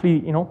to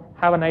actually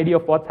have an idea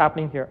of what's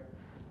happening here.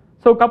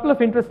 So a couple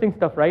of interesting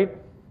stuff, right?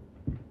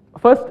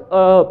 first,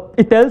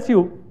 it tells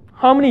you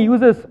how many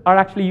users are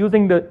actually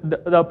using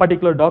the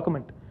particular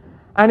document.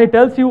 And it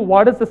tells you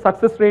what is the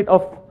success rate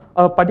of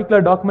a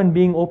particular document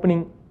being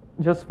opening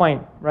just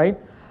fine, right?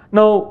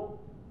 Now,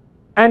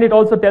 and it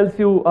also tells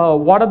you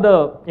what are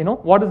the,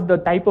 what is the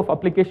type of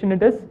application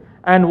it is,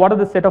 and what are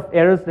the set of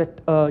errors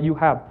that you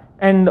have.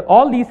 And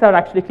all these are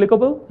actually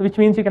clickable, which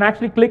means you can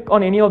actually click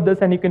on any of this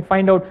and you can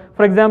find out,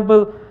 for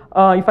example,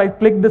 if I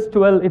click this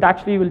 12, it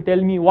actually will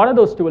tell me what are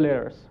those 12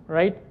 errors,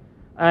 right?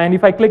 And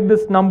if I click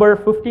this number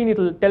 15, it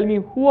will tell me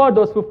who are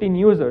those 15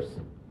 users,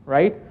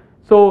 right?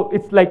 So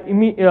it's like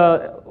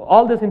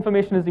all this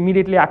information is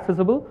immediately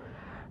accessible.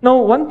 Now,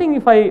 one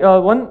thing,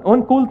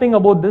 one cool thing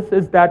about this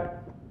is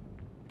that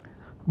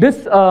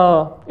this,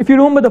 if you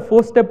remember the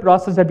 4-step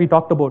process that we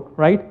talked about,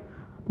 right?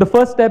 The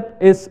first step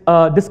is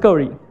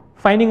discovery,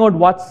 finding out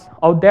what's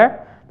out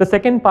there. The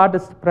second part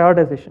is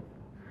prioritization.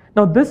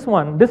 Now, this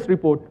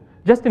report,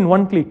 just in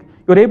one click,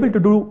 you're able to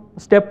do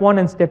step 1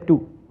 and step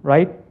 2,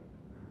 right?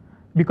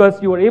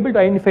 Because you are able to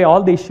identify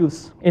all the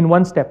issues in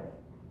one step,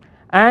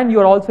 and you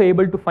are also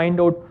able to find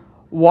out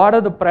what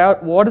is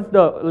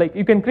the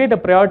you can create a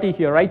priority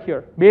here, right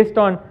here, based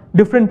on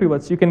different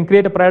pivots. You can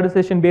create a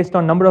prioritization based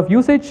on number of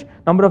users,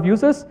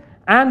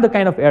 and the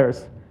kind of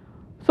errors.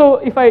 So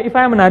if I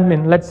am an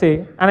admin, let's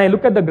say, and I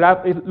look at the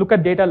graph, look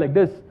at data like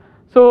this,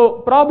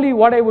 so probably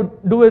what I would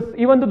do is,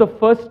 even though the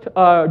first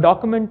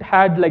document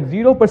had like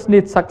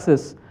 0%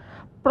 success,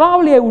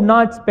 probably I would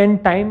not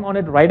spend time on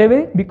it right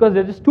away because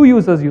there is 2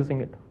 users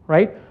using it,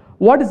 right?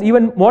 What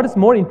is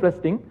more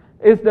interesting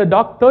is the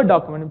third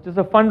document, which is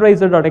a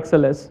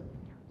fundraiser.xls.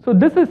 So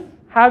this is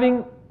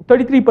having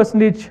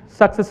 33%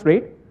 success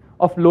rate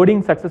of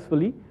loading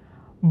successfully,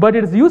 but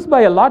it is used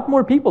by a lot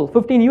more people.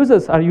 15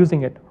 users are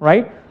using it,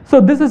 right? So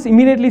this is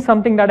immediately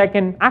something that I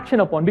can action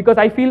upon because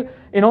I feel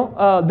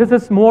this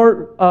is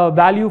more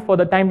value for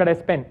the time that I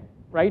spend,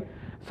 right?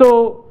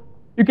 So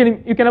you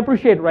can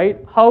appreciate, right,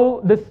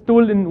 how this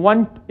tool in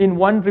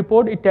one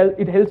report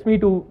it helps me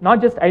to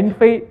not just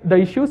identify the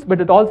issues,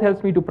 but it also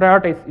helps me to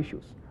prioritize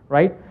issues,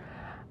 right?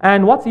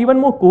 And what's even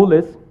more cool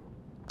is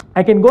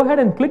I can go ahead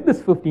and click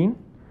this 15,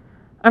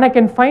 and I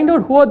can find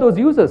out who are those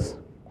users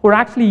who are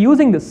actually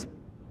using this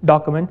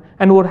document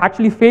and who are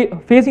actually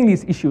facing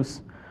these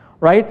issues,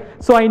 right?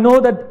 So I know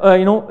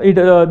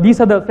that these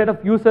are the set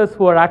of users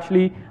who are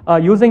actually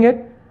using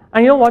it.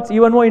 And what's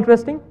even more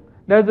interesting?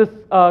 There's this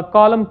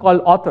column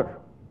called author.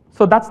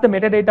 So that's the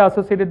metadata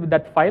associated with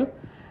that file.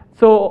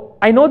 So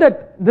I know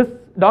that this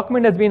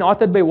document has been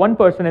authored by one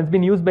person and it's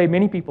been used by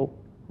many people,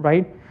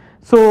 right?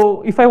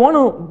 So if I want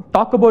to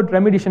talk about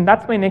remediation,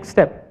 that's my next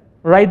step.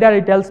 Right there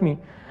it tells me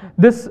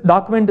this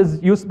document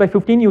is used by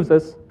 15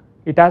 users.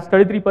 It has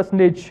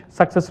 33%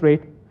 success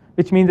rate,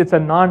 which means it's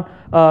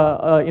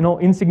a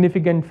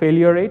insignificant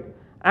failure rate.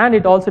 And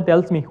it also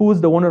tells me who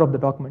is the owner of the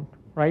document,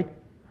 right?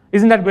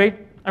 Isn't that great?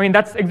 I mean,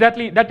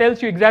 that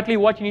tells you exactly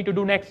what you need to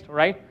do next,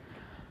 right?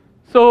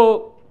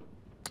 So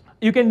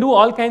you can do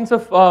all kinds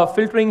of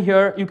filtering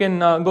here. You can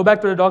go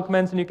back to the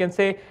documents and you can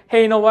say,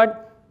 hey, you know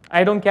what?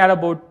 I don't care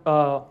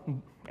about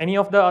any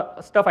of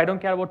the stuff. I don't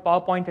care about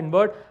PowerPoint and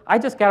Word. I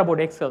just care about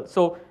Excel.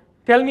 So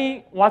tell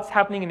me what's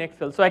happening in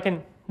Excel. So I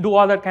can do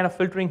all that kind of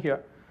filtering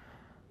here.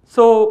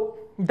 So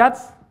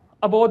that's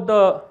about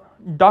the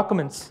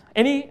documents.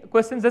 Any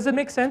questions? Does it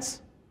make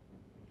sense?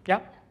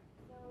 Yeah?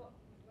 So,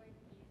 do I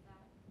repeat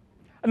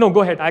that? No,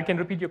 go ahead. I can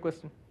repeat your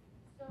question.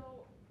 So,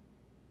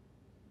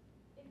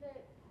 when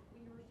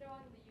you were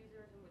showing the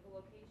users and with the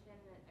location,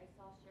 I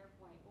saw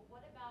SharePoint. But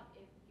what about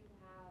if you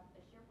have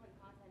a SharePoint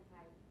content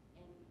type,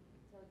 and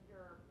so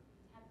your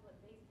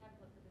base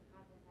template for this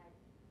content type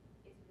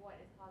is what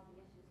is causing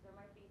issues? There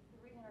might be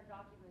 300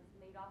 documents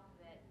made off of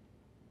it.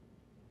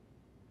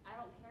 I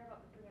don't care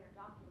about the 300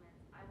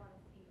 documents. I want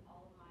to see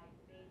all of my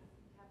base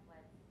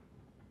templates.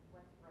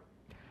 What's broken?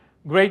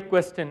 Great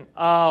question.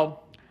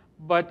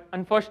 But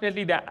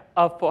unfortunately,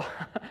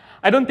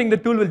 I don't think the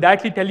tool will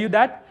directly tell you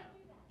that.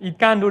 It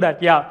can't do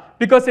that, yeah,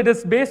 because it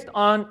is based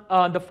on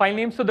the file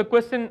name. So the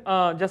question,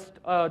 just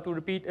to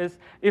repeat, is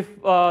if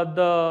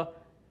the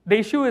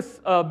issue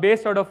is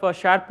based out of a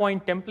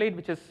SharePoint template,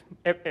 which is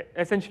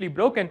essentially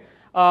broken,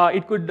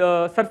 it could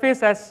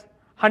surface as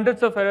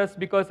hundreds of errors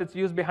because it's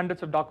used by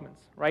hundreds of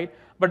documents, right?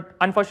 But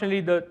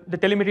unfortunately, the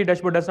telemetry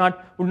dashboard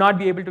would not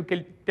be able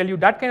to tell you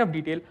that kind of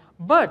detail.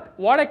 But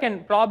what I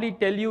can probably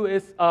tell you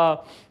is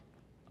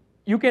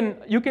you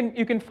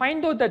can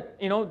find out that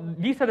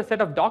these are the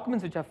set of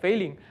documents which are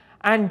failing,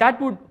 and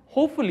that would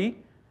hopefully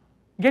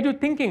get you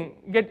thinking,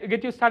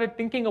 get you started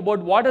thinking about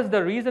what is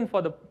the reason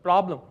for the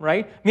problem,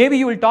 right? Maybe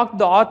you will talk to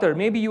the author,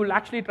 maybe you will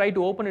actually try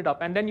to open it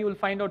up, and then you will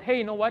find out, hey,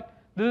 you know what?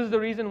 This is the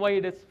reason why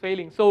it is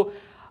failing. So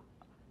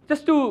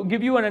just to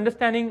give you an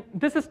understanding,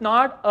 this is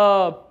not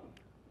a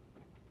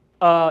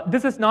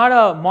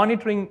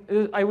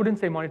monitoring. I wouldn't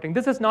say monitoring.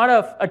 This is not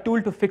a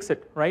tool to fix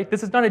it, right?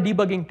 This is not a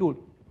debugging tool,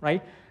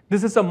 right?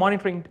 This is a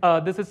monitoring.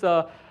 This is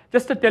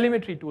just a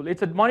telemetry tool.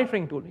 It's a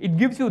monitoring tool. It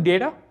gives you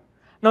data.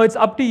 Now it's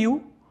up to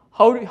you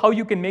how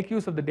you can make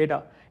use of the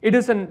data. It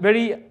is a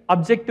very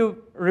objective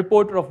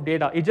reporter of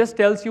data. It just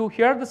tells you,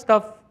 here are the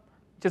stuff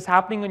which is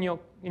happening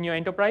in your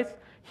enterprise.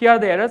 Here are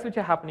the errors which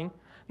are happening.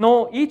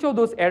 Now, each of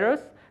those errors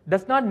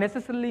does not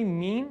necessarily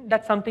mean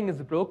that something is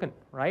broken,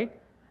 right?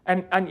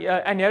 And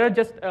an error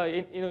just,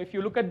 if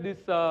you look at this,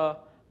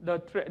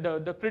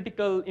 the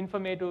critical,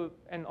 informative,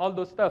 and all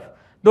those stuff,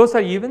 those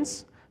are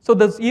events. So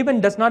this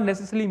event does not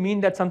necessarily mean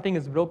that something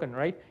is broken,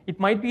 right? It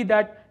might be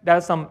that there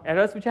are some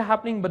errors which are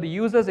happening, but the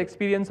user's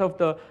experience of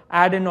the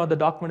add-in or the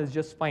document is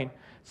just fine.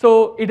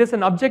 So it is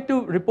an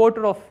objective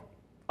reporter of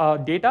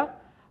data.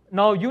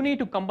 Now you need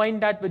to combine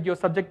that with your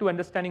subjective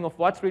understanding of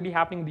what's really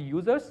happening to the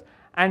users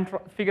and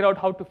figure out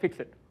how to fix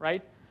it,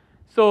 right?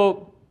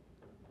 So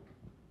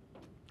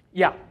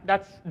yeah,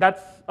 that's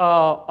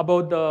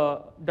about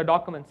the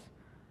documents.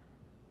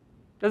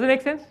 Does it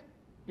make sense?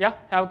 Yeah,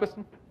 have a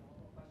question?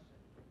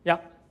 Yeah.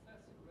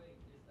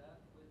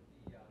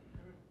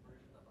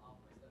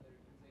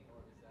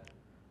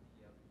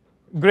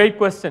 Great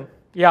question.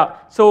 Yeah.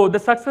 So the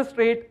success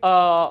rate,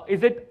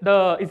 is it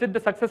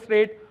the success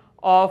rate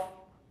of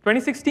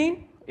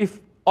 2016,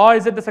 or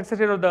is it the success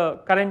rate of the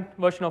current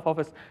version of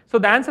Office? So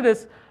the answer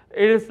is,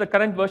 it is the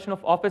current version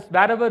of Office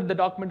wherever the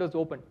document was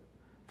open.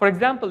 For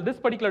example, this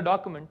particular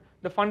document,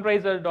 the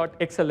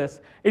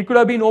fundraiser.xls, it could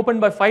have been opened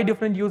by 5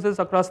 different users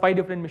across 5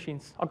 different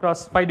machines,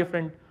 across 5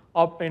 different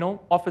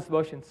Office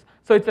versions.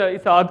 So it's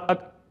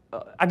a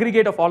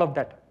aggregate of all of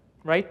that,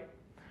 right?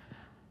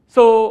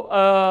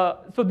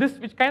 So, this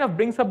which kind of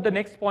brings up the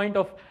next point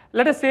of,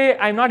 let us say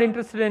I'm not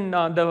interested in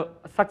the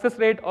success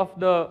rate of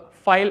the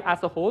file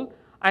as a whole.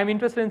 I'm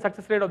interested in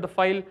success rate of the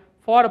file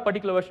for a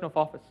particular version of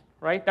Office,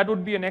 right? That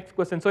would be a next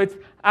question. So it's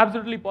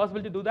absolutely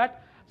possible to do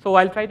that. So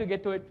I'll try to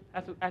get to it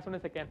as soon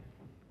as I can.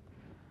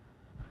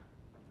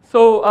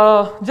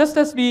 So just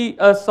as we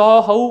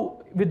saw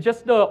how with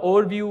just the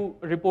overview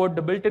report,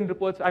 the built-in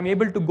reports, I'm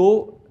able to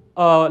go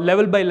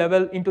level by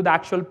level into the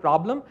actual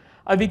problem.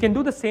 We can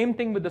do the same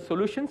thing with the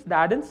solutions, the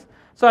add-ins.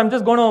 So I'm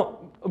just going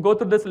to go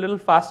through this a little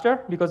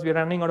faster because we're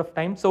running out of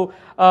time. So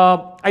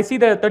I see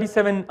there are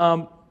 37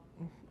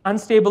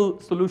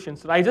 unstable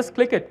solutions. So I just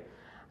click it,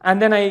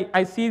 and then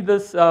I see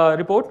this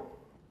report,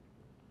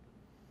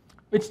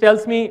 which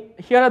tells me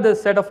here are the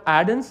set of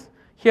add-ins,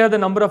 here are the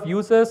number of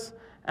users,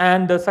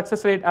 and the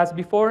success rate as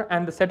before,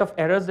 and the set of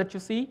errors that you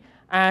see,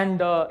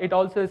 and it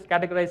also is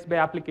categorized by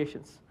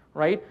applications,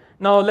 right?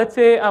 Now let's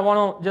say I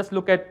want to just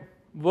look at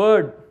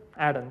Word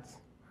add-ins.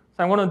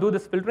 So I'm going to do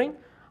this filtering.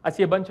 I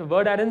see a bunch of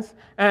Word add-ins,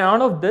 and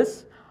out of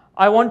this,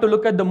 I want to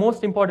look at the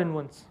most important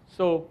ones.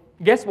 So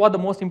guess what the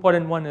most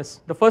important one is?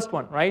 The first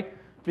one, right?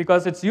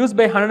 Because it's used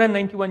by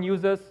 191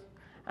 users,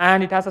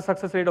 and it has a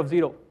success rate of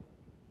 0.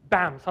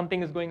 Bam,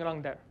 something is going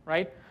wrong there,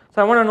 right?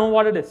 So I want to know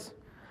what it is.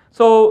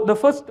 So the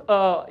first,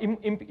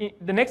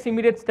 the next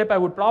immediate step I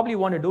would probably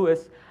want to do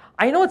is,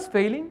 I know it's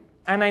failing,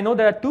 and I know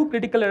there are 2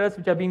 critical errors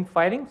which are being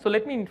firing. So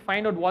let me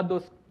find out what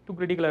those 2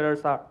 critical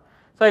errors are.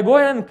 So I go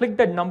ahead and click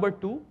that number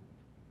 2.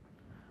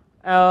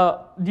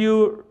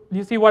 Do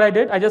you see what I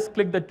did? I just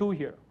clicked the 2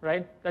 here,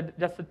 right?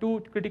 That's the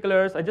 2 critical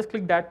errors. I just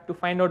clicked that to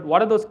find out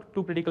what are those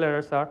 2 critical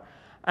errors are.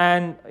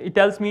 And it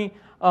tells me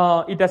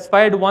it has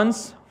fired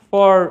once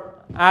for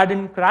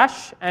add-in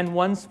crash and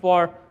once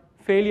for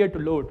failure to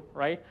load,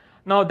 right?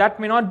 Now that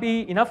may not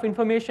be enough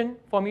information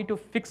for me to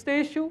fix the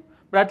issue,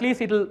 but at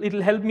least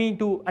it'll help me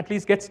to at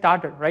least get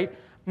started, right?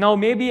 Now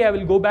maybe I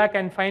will go back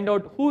and find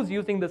out who's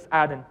using this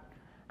add-in.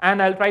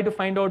 And I'll try to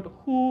find out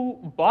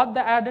who bought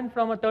the add-in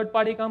from a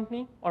third-party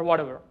company or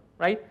whatever,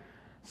 right?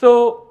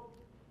 So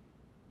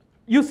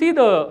you see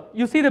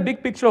the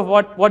big picture of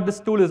what this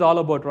tool is all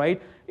about,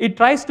 right? It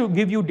tries to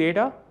give you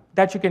data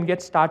that you can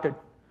get started.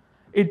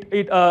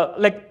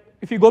 Like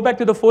if you go back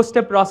to the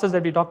 4-step process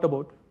that we talked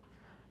about,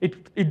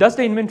 it does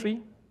the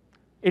inventory,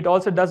 it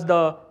also does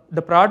the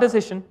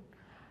prioritization.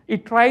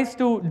 It tries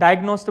to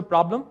diagnose the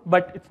problem,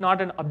 but it's not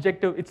an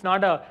objective, it's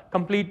not a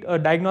complete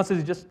diagnosis,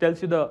 it just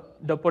tells you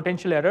the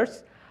potential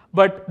errors.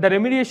 But the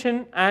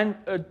remediation and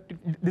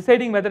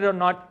deciding whether or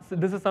not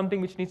this is something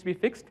which needs to be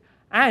fixed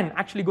and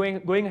actually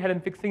going ahead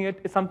and fixing it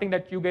is something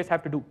that you guys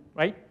have to do,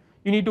 right?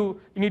 You need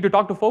to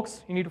talk to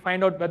folks, you need to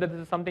find out whether this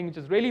is something which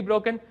is really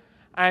broken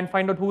and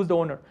find out who's the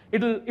owner.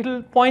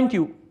 It'll point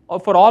you,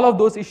 for all of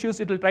those issues,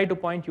 it'll try to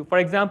point you. For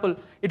example,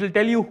 it'll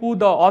tell you who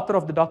the author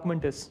of the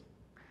document is.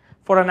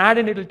 For an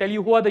add-in, it will tell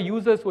you who are the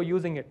users who are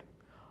using it.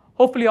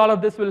 Hopefully, all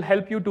of this will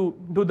help you to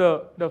do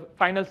the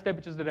final step,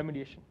 which is the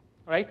remediation,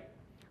 right?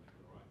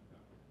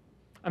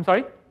 I'm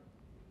sorry? If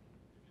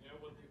you know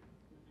who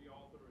the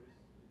author is,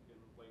 you can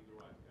blame the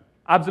right guy.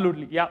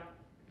 Absolutely, yeah.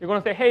 You're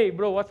going to say, hey,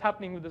 bro, what's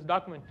happening with this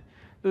document?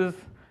 This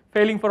is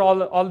failing for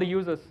all the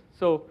users.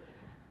 So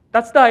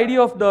that's the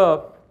idea of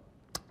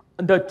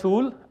the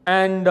tool.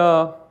 And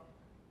the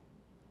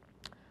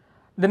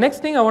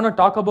next thing I want to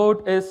talk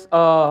about is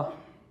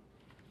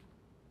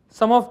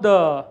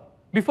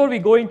before we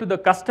go into the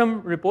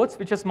custom reports,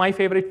 which is my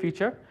favorite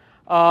feature,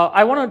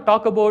 I want to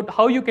talk about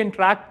how you can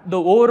track the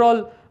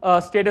overall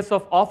status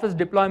of Office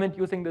deployment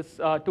using this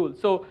tool.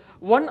 So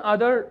one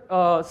other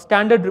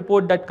standard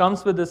report that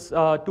comes with this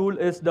tool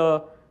is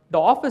the the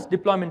Office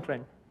deployment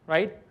trend,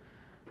 right?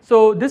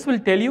 So this will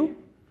tell you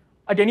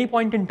at any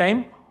point in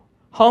time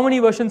how many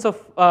versions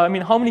of,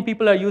 how many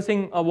people are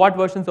using what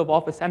versions of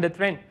Office and the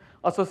trend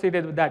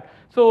associated with that.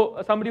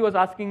 So somebody was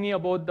asking me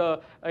about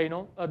the,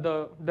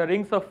 the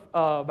rings of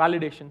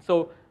validation.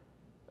 So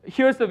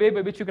here's the way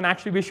by which you can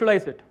actually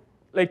visualize it.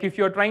 Like if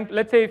you're trying,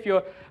 let's say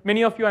if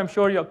many of you, I'm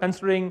sure you're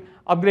considering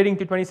upgrading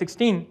to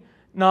 2016.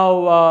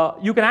 Now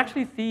you can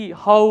actually see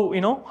how,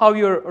 how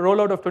your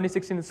rollout of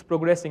 2016 is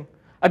progressing.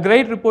 A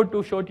great report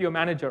to show to your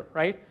manager,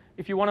 right?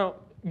 If you want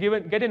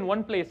to get in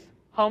one place,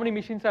 how many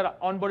machines are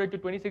onboarded to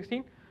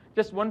 2016?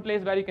 Just one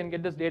place where you can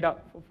get this data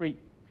for free.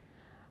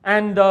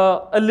 And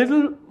a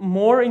little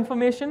more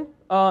information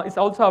is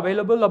also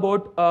available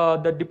about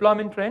the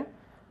deployment trend,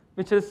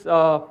 which is,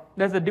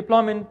 there's a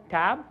deployment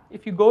tab.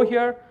 If you go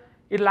here,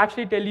 it'll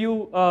actually tell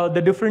you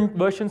the different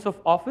versions of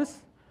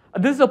Office.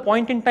 This is a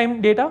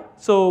point-in-time data,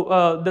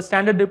 so the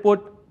standard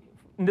report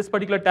in this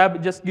particular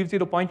tab just gives you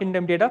the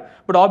point-in-time data,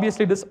 but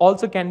obviously this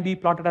also can be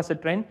plotted as a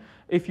trend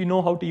if you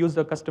know how to use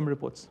the custom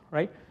reports,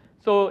 right?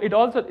 So it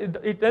also,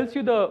 it tells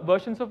you the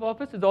versions of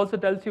Office. It also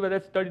tells you whether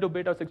it's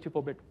 32-bit or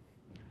 64-bit.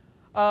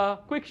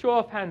 Quick show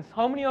of hands.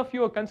 How many of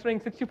you are considering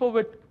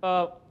 64-bit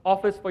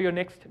Office for your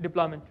next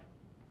deployment?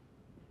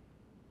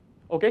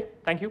 Okay,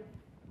 thank you.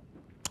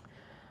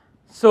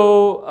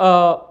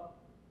 So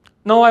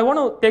now I want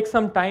to take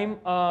some time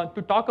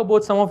to talk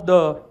about some of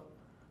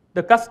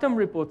the custom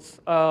reports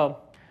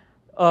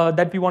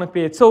that we want to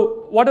create.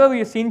 So whatever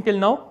we've seen till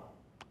now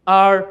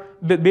are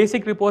the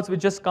basic reports which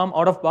just come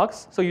out of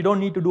box. So you don't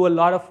need to do a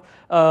lot of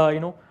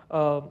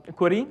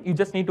query. You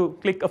just need to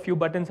click a few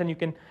buttons and you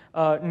can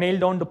nail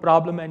down the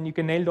problem and you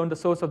can nail down the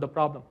source of the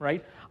problem,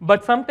 right?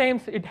 But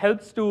sometimes it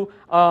helps to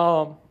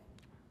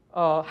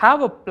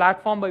have a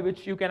platform by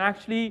which you can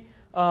actually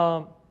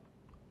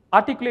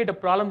articulate a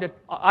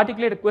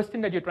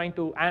question that you're trying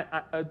to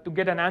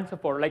get an answer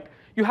for. Like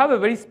you have a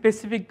very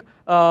specific,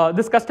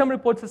 this custom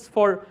reports is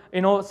for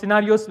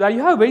scenarios where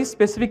you have a very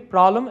specific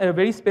problem, a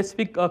very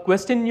specific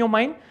question in your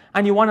mind,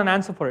 and you want an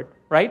answer for it,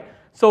 right?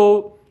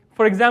 So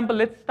for example,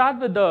 let's start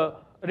with the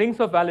rings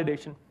of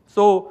validation.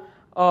 So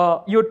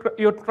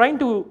you're trying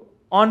to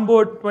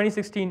onboard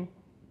 2016.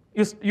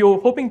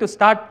 You're hoping to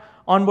start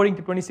onboarding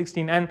to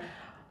 2016, and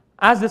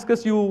as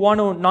discussed, you want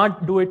to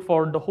not do it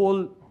for the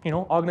whole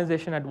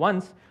organization at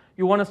once.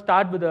 You want to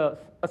start with a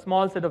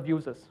small set of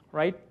users,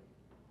 right?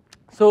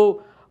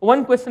 So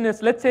one question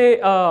is, let's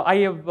say I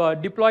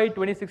have deployed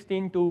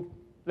 2016 to,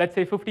 let's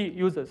say, 50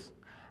 users,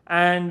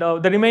 and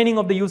the remaining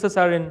of the users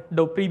are in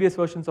the previous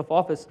versions of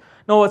Office.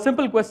 Now a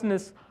simple question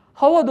is,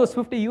 how are those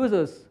 50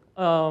 users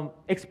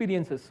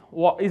experiences?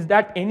 Is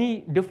that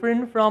any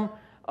different from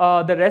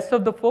the rest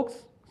of the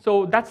folks?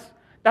 So that's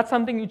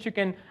something which you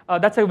can,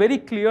 that's a very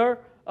clear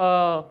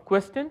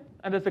question,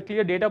 and there's a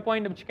clear data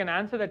point which can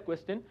answer that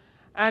question,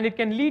 and it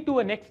can lead to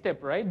a next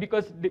step, right?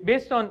 Because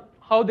based on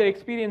how their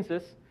experience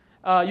is,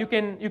 you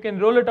can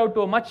roll it out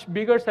to a much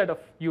bigger set of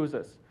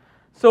users.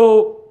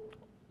 So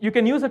you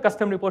can use a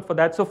custom report for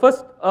that. So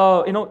first,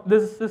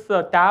 this is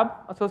a tab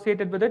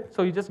associated with it.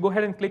 So you just go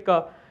ahead and click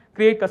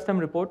create custom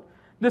report.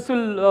 This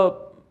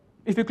will,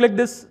 if you click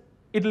this,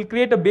 it will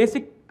create a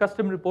basic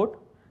custom report,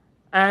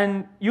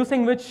 and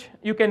using which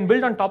you can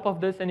build on top of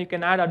this, and you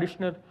can add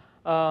additional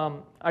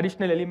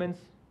elements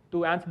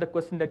to answer the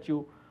question that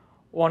you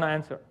want to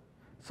answer.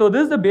 So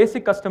this is the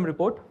basic custom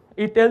report.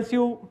 It tells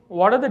you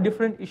what are the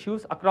different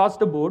issues across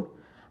the board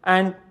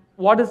and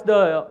what is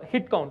the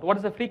hit count, what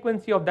is the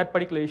frequency of that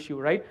particular issue,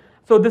 right?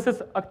 So this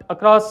is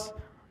across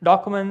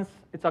documents,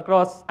 it's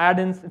across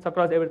add-ins, it's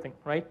across everything,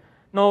 right?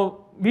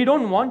 Now, we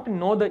don't want to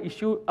know the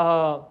issue,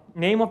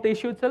 name of the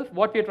issue itself.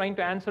 What we're trying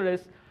to answer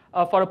is,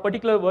 for a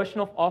particular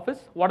version of Office,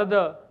 what are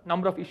the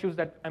number of issues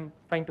that I'm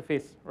trying to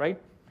face, right?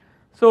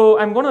 So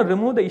I'm going to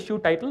remove the issue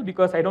title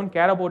because I don't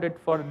care about it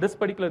for this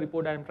particular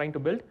report that I'm trying to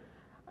build.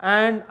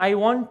 And I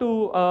want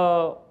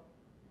to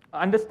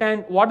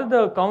understand what is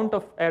the count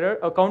of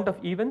count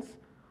of events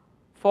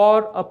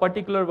for a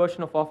particular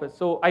version of Office.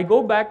 So I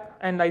go back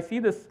and I see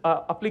this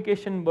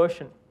application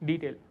version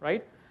detail,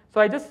 right?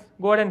 So I just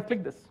go ahead and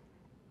click this.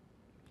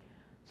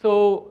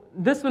 So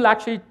this will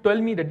actually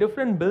tell me the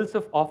different builds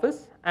of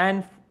Office,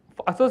 and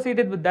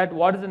associated with that,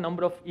 what is the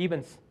number of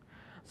events.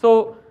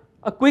 So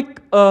a quick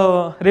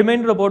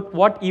reminder about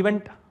what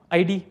event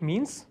ID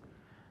means.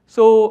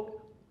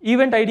 So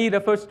event ID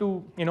refers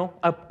to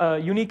a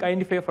unique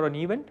identifier for an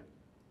event.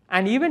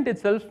 An event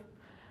itself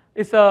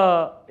is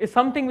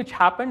something which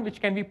happened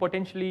which can be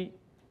potentially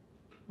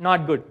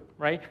not good,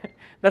 right?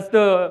 That's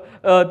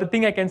the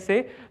thing I can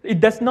say. It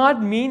does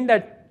not mean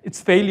that it's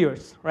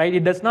failures, right?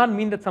 It does not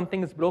mean that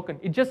something is broken.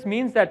 It just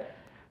means that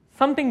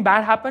something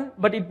bad happened,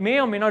 but it may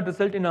or may not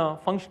result in a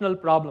functional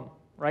problem,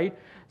 right?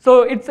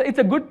 So it's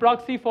a good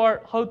proxy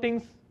for how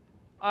things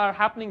are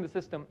happening in the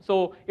system.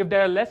 So if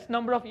there are less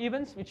number of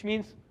events, which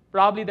means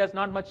probably there's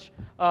not much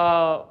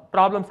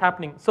problems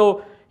happening.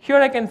 So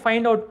here I can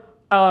find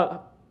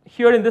out,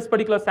 here in this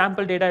particular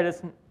sample data, it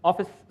is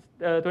Office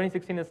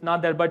 2016 is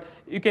not there, but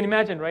you can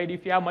imagine, right?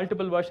 If you have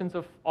multiple versions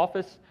of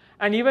Office,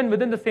 and even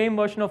within the same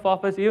version of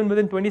Office, even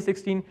within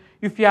 2016,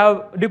 if you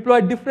have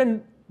deployed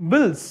different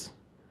builds,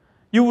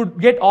 you would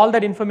get all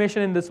that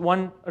information in this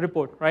one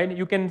report, right?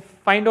 You can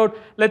find out,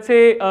 let's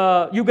say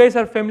you guys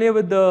are familiar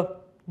with the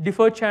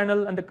deferred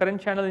channel and the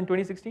current channel in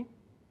 2016?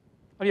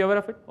 Are you aware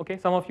of it? Okay,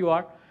 some of you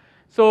are.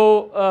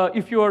 So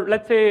if you're,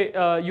 let's say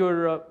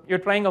you're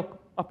trying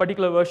a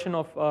particular version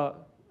of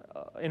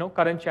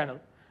current channel,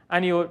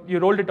 and you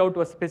rolled it out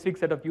to a specific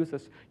set of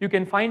users, you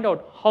can find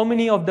out how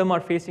many of them are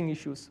facing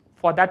issues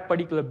for that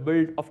particular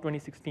build of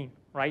 2016,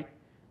 right?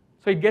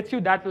 So it gets you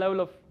that level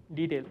of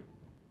detail.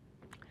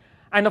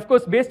 And of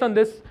course, based on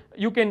this,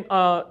 you can,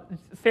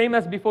 same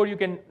as before, you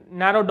can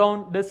narrow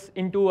down this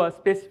into a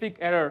specific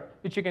error,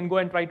 which you can go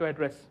and try to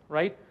address,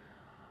 right?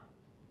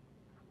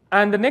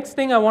 And the next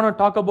thing I want to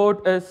talk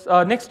about is,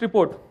 next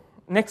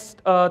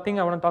thing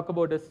I want to talk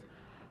about is,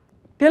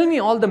 tell me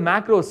all the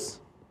macros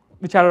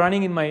which are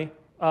running in my,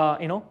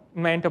 in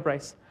my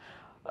enterprise.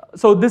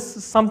 So this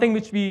is something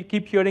which we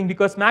keep hearing,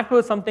 because macro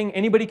is something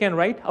anybody can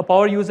write, a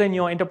power user in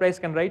your enterprise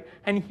can write,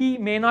 and he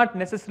may not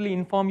necessarily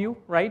inform you,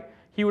 right?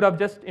 He would have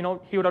just,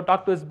 he would have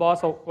talked to his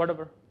boss or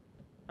whatever.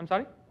 I'm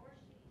sorry?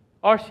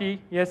 Or she,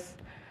 yes.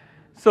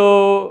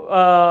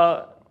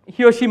 So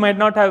he or she might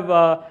not have,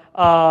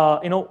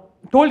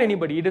 told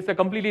anybody. It is a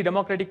completely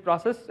democratic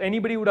process.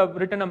 Anybody would have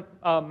written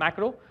a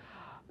macro.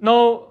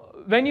 Now,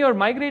 when you're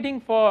migrating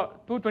to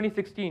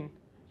 2016,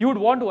 you would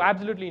want to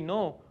absolutely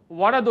know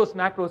what are those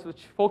macros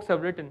which folks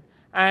have written,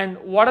 and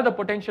what are the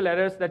potential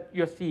errors that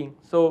you're seeing.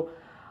 So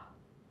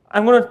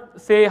I'm going to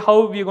say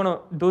how we're going to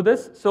do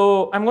this.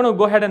 So I'm going to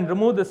go ahead and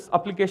remove this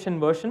application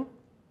version.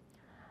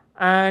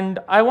 And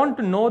I want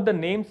to know the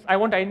names. I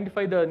want to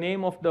identify the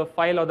name of the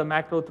file or the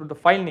macro through the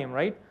file name,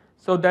 right?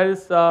 So there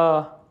is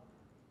a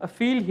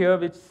field here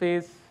which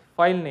says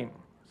file name.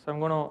 So I'm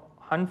going to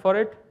hunt for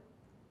it.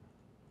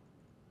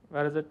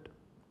 Where is it?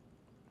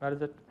 Where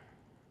is it?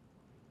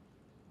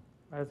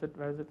 Where is it?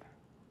 Where is it?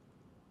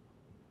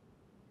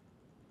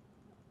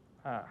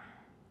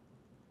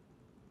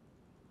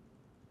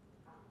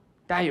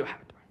 There you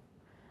have it.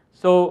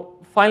 So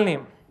file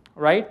name,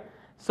 right?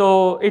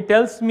 So it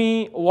tells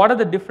me what are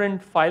the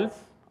different files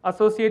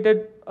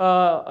associated,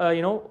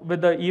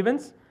 with the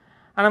events,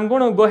 and I'm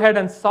going to go ahead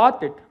and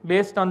sort it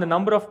based on the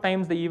number of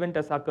times the event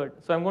has occurred.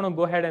 So I'm going to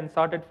go ahead and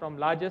sort it from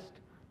largest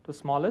to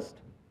smallest,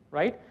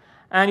 right?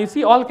 And you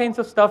see all kinds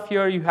of stuff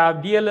here. You have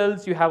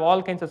DLLs, you have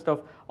all kinds of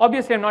stuff.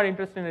 Obviously, I'm not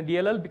interested in a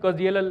DLL because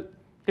DLL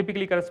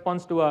typically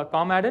corresponds to a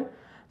COM add-in.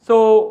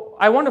 So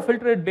I want to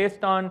filter it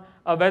based on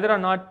whether or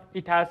not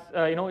it has,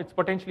 it's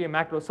potentially a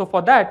macro. So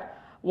for that,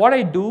 what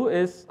I do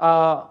is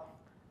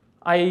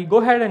I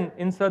go ahead and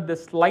insert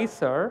this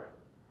slicer,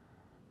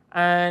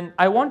 and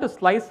I want to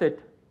slice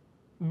it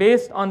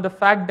based on the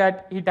fact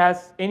that it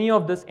has any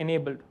of this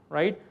enabled,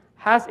 right?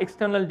 Has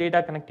external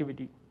data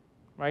connectivity,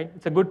 right?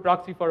 It's a good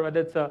proxy for whether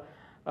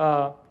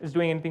it's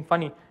doing anything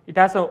funny. It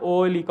has an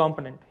OLE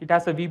component. It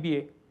has a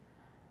VBA.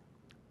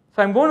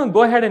 So I'm going to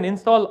go ahead and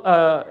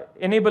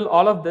enable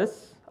all of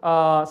this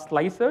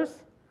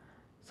slicers.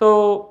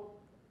 So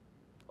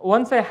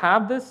once I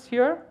have this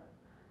here,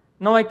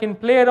 now I can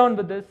play around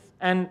with this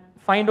and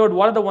find out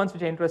what are the ones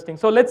which are interesting.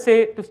 So let's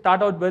say to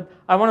start out with,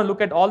 I want to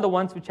look at all the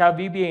ones which have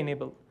VBA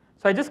enabled.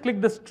 So I just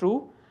click this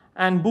true,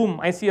 and boom,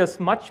 I see a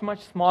much,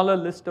 much smaller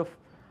list of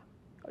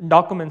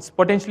documents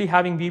potentially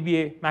having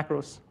VBA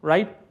macros,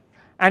 right?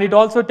 And it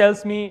also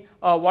tells me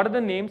what are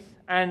the names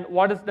and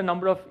what is the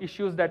number of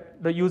issues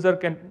that the user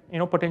can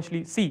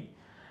potentially see.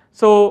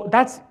 So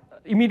that's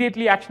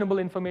immediately actionable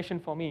information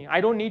for me.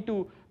 I don't need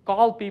to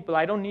call people.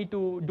 I don't need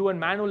to do a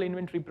manual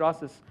inventory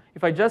process.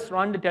 If I just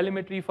run the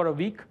telemetry for a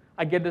week,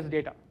 I get this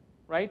data,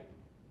 right?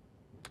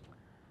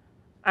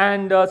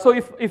 And so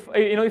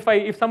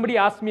if somebody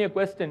asks me a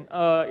question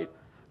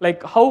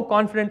like how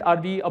confident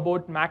are we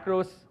about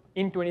macros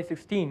in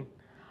 2016,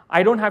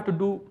 I don't have to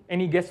do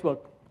any guesswork.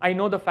 I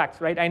know the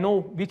facts, right? I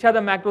know which are the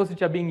macros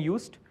which are being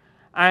used,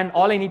 and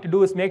all I need to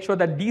do is make sure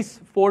that these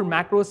 4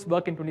 macros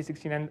work in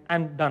 2016, and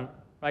I'm done,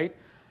 right?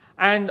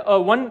 And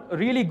one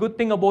really good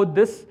thing about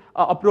this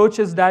approach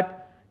is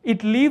that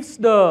it leaves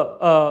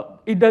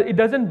it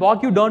doesn't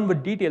bog you down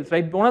with details,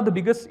 right? One of the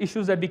biggest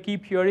issues that we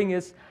keep hearing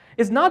is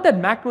not that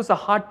macros are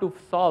hard to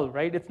solve,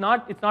 right? It's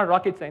not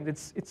rocket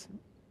science.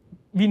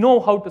 We know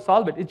how to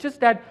solve it. It's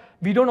just that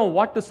we don't know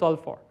what to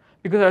solve for.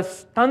 Because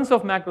there's tons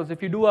of macros.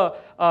 If you do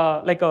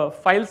like a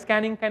file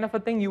scanning kind of a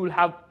thing, you will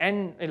have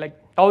like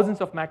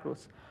thousands of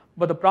macros.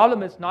 But the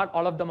problem is not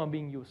all of them are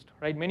being used,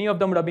 right? Many of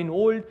them would have been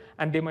old,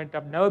 and they might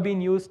have never been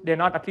used. They're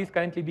not at least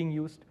currently being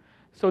used.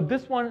 So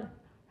this one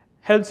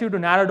helps you to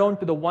narrow down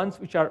to the ones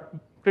which are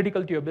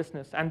critical to your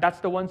business, and that's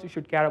the ones you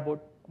should care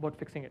about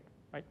fixing it,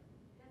 right?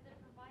 Does it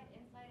provide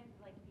insight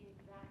into like the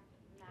exact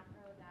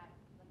macro that,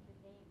 like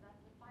the name, that's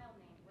the file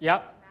name? Yeah.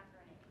 The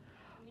macro name.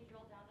 Can you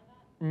drill down to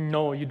that?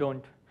 No, you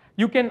don't.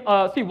 You can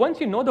see once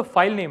you know the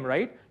file name,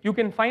 right? You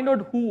can find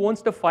out who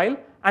owns the file,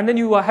 and then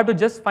you have to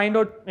just find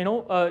out,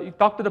 you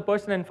talk to the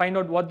person and find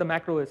out what the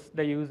macro is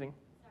they're using.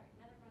 Sorry,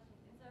 another question.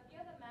 And so if you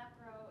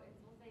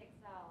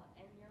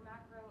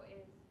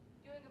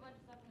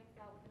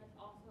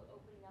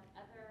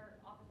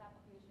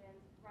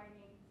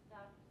writing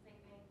stuff, same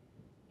thing.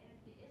 And if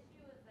the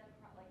issue is then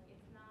like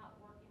it's not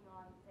working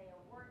on, say,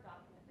 a Word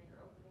document that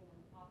you're opening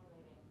and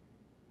populating,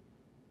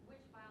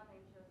 which file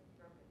name shows it's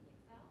broken, the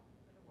Excel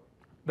or the Word?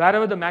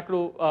 Wherever the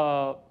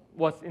macro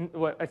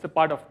as a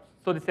part of,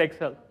 so this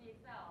Excel. So the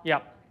Excel.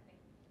 Yeah.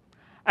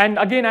 And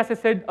again, as I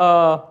said,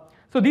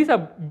 so these are,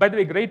 by the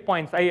way, great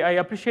points. I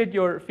appreciate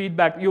your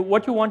feedback.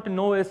 What you want to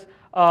know is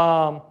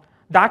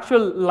the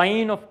actual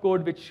line of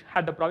code which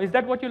had the problem. Is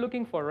that what you're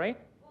looking for, right?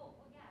 Well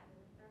yeah,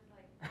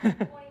 there's like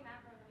 20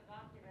 macros in the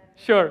document.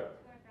 Sure. 200,000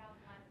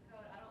 lines of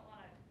code. I don't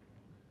want to.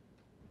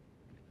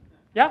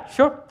 Yeah,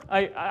 sure.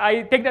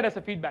 I take that as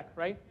a feedback,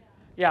 right?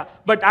 Yeah,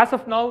 but as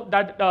of now,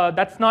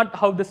 that's not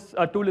how this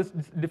tool is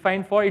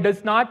defined for. It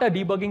is not a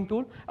debugging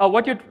tool.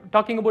 What you're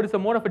talking about is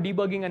more of a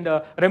debugging and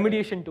a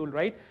remediation tool,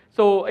 right?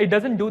 So it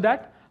doesn't do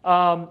that.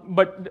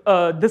 But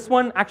this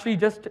one actually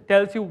just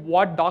tells you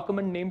what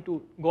document name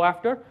to go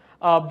after.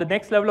 The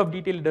next level of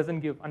detail it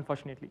doesn't give,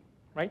 unfortunately,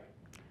 right?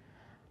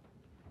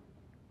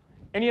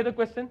 Any other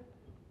question?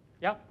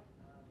 Yeah. Can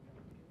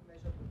you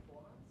measure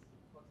performance?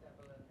 For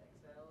example, in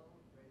Excel,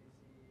 where you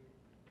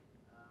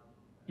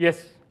see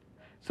Yes.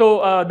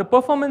 So the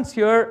performance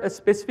here is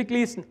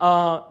specifically,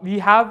 we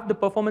have the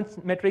performance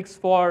metrics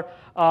for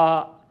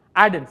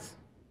add-ins,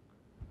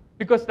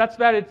 because that's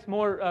where it's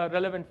more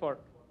relevant for.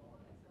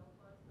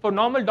 For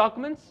normal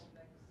documents,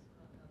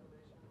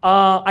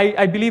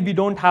 I believe we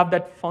don't have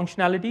that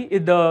functionality.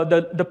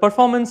 The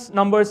performance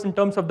numbers in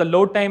terms of the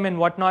load time and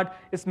whatnot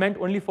is meant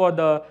only for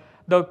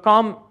the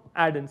COM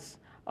add-ins.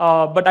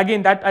 But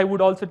again, that I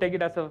would also take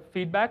it as a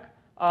feedback.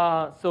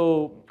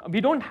 So we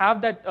don't have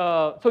that.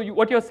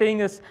 What you're saying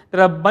is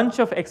there are a bunch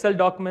of Excel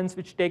documents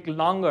which take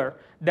longer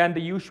than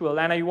the usual,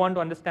 and I want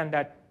to understand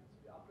that.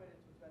 we upgraded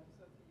to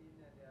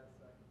 2013, and there's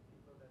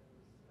people that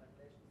use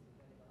calculations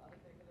depending on other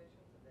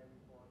calculations, and they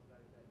report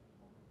very bad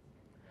performance.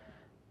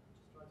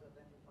 Just try to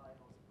identify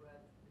how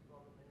spread the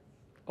problem is.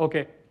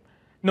 Okay.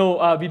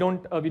 No, we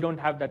don't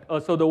have that.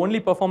 So the only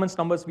performance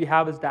numbers we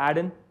have is the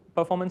add-in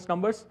performance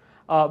numbers.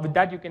 With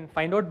that you can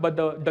find out, but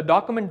the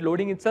document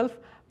loading itself,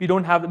 we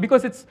don't have,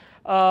 because it's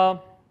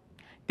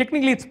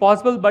technically it's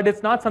possible, but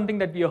it's not something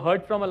that we have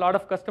heard from a lot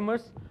of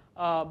customers.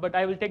 But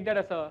I will take that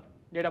as a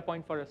data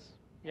point for us.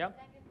 Yeah.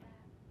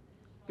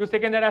 You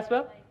second that as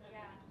well? Like,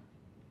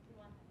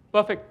 yeah.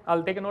 Perfect.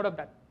 I'll take a note of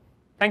that.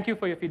 Thank you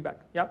for your feedback.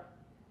 Yeah.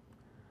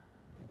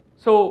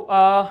 So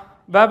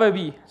where were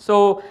we?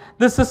 So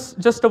this is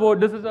just about,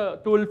 this is a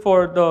tool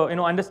for the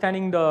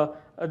understanding the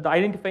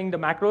identifying the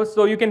macros.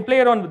 So you can play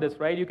around with this,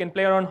 right? You can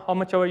play around how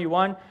much ever you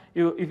want.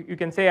 You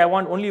can say I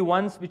want only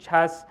ones which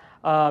has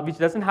which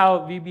doesn't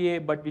have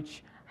VBA but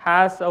which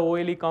has a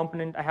OLE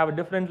component. I have a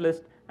different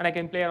list, and I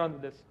can play around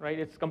with this, right?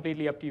 It's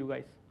completely up to you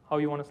guys how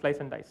you want to slice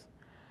and dice.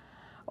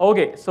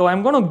 Okay, so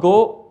I'm going to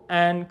go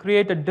and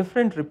create a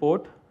different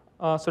report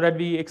so that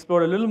we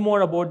explore a little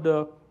more about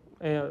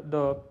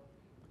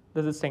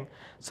this thing.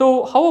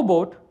 So how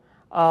about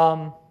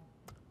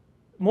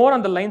more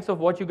on the lines of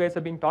what you guys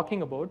have been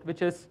talking about,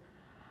 which is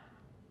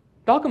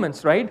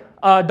documents, right?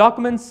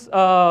 Documents,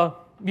 there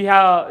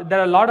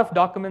are a lot of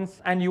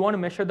documents, and you want to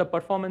measure the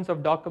performance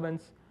of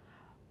documents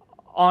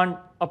on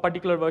a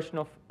particular version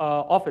of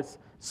Office.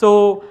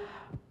 So,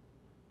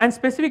 and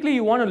specifically,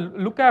 you want to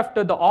look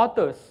after the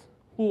authors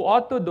who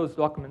authored those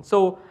documents.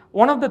 So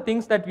one of the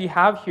things that we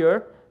have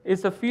here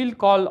is a field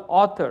called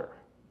author.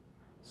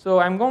 So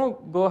I'm going to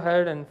go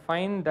ahead and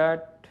find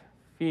that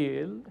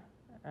field,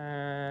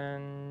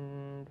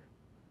 and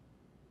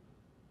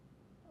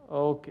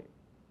okay,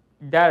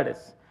 there it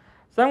is.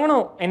 So I'm going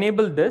to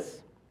enable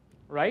this,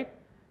 right?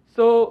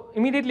 So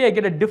immediately I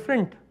get a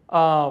different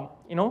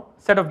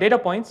set of data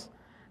points.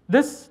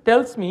 This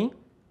tells me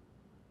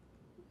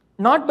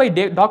not by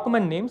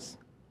document names,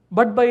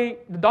 but by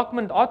the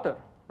document author,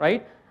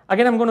 right?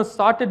 Again, I'm going to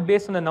sort it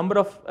based on the number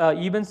of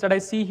events that I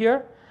see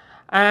here.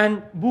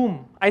 And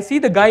boom, I see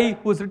the guy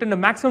who's written the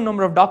maximum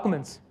number of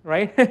documents,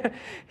 right?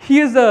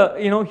 He's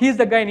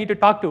the guy I need to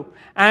talk to.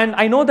 And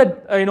I know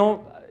that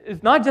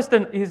it's not just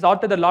he's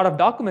authored a lot of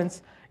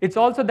documents, it's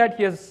also that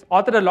he has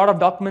authored a lot of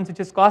documents which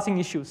is causing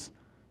issues.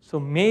 So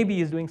maybe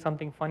he's doing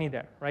something funny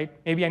there, right?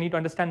 Maybe I need to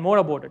understand more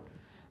about it.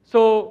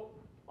 So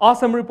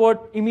awesome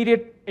report,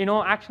 immediate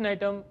action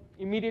item,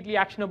 immediately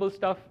actionable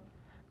stuff,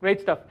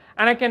 great stuff.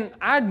 And I can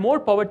add more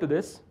power to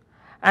this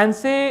and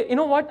say, you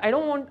know what, I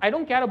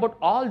don't care about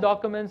all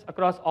documents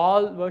across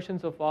all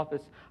versions of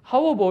Office.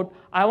 How about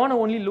I want to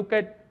only look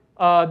at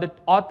the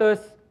authors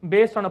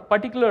based on a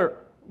particular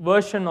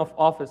version of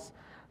Office.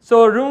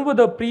 So remember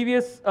the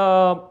previous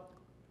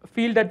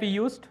field that we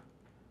used?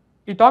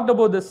 We talked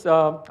about this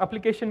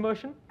application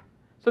version.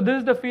 So this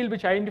is the field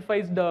which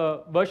identifies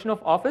the version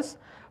of Office.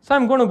 So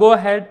I'm going to go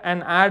ahead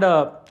and add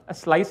a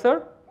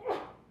slicer,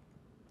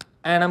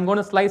 and I'm going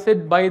to slice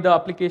it by the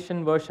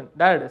application version.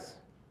 There it is.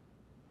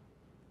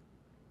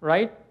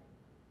 Right?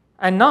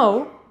 And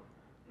now,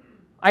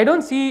 I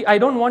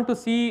don't want to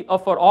see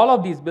for all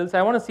of these builds.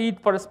 I want to see it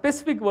for a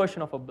specific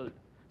version of a build.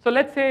 So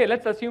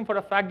let's assume for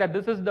a fact that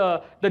this is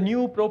the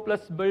new Pro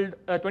Plus build,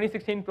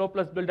 2016 Pro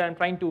Plus build that I'm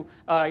trying to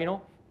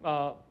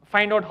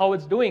find out how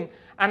it's doing,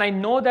 and I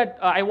know that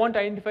I want to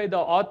identify the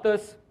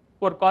authors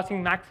who are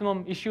causing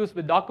maximum issues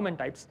with document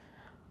types.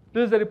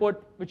 This is the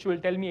report which will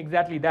tell me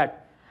exactly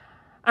that.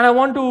 And I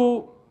want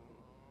to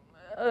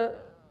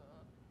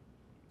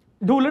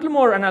do a little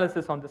more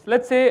analysis on this.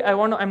 Let's say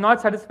I'm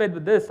not satisfied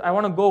with this. I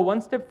want to go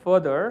one step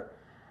further,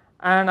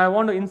 and I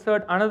want to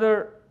insert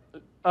another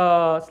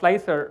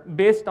slicer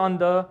based on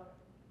the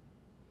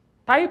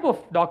type of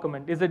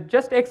document. Is it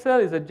just Excel?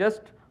 Is it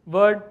just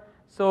Word?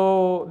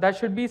 So that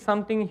should be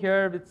something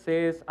here which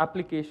says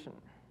application.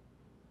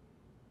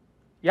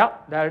 Yeah,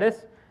 there it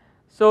is.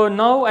 So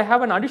now I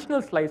have an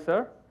additional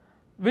slicer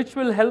which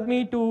will help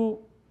me to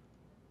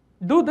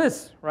do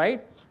this,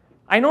 right?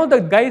 I know the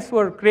guys who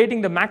are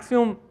creating the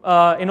maximum,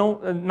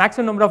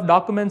 maximum number of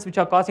documents which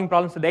are causing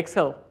problems with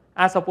Excel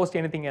as opposed to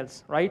anything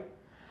else, right?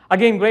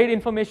 Again, great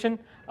information,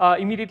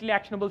 immediately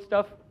actionable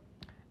stuff.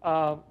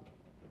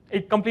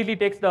 It completely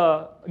takes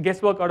the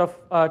guesswork out of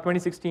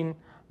 2016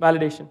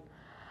 validation.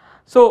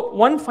 So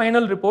one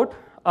final report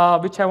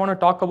which I want to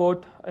talk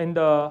about in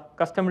the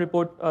custom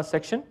report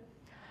section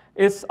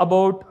is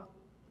about,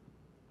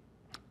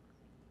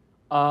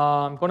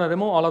 I'm going to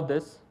remove all of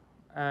this,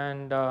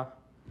 and how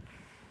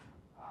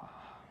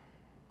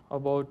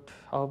about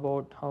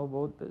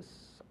this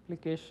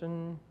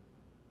application?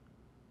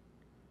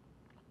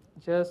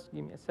 Just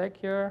give me a sec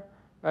here.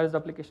 Where is the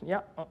application?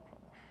 Yeah.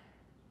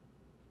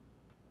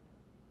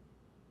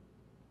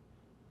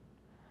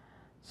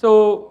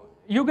 So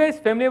you guys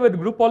familiar with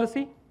group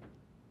policy?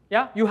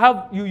 Yeah, you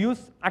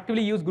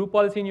actively use group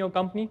policy in your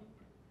company?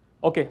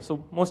 Okay,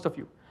 so most of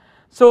you.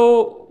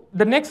 So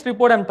the next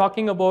report I'm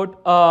talking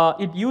about,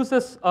 it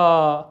uses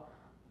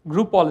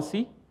group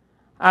policy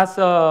as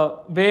a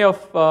way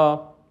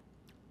of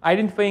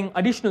identifying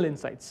additional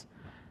insights.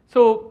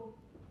 So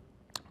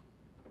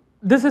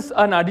this is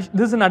an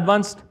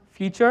advanced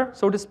feature,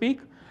 so to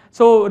speak.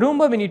 So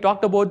remember when you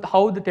talked about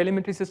how the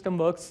telemetry system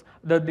works,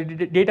 the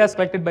data is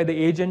collected by the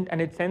agent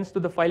and it sends to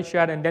the file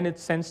share and then it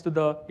sends to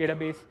the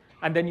database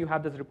and then you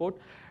have this report.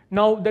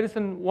 Now there is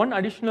one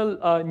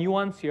additional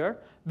nuance here.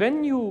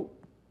 When you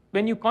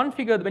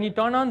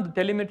turn on the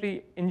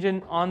telemetry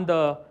engine on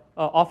the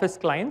Office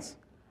clients,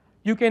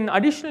 you can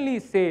additionally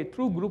say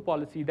through group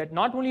policy that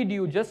not only do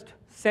you just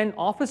send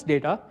Office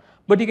data,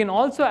 but you can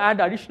also add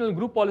additional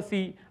group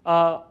policy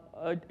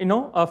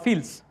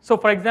fields. So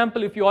for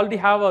example, if you already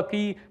have a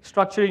key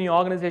structure in your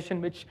organization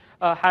which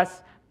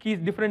has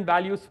different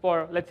values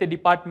for, let's say,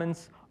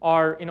 departments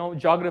or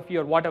geography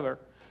or whatever,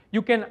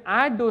 you can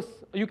add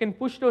those, you can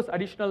push those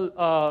additional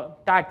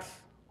tags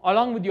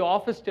along with your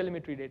Office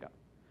telemetry data.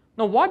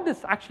 Now what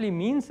this actually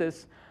means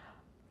is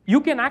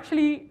you can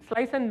actually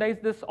slice and dice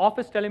this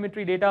Office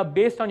telemetry data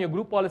based on your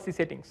group policy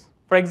settings.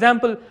 For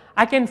example,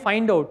 I can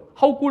find out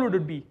how cool would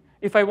it be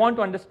if I want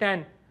to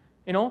understand,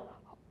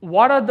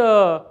 what are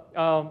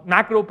the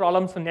macro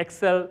problems in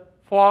Excel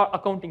for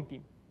accounting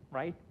team,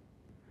 right?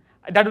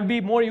 That would be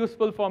more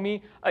useful for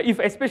me,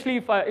 especially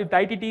if the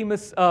IT team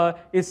is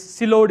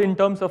siloed in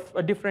terms of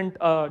different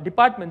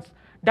departments.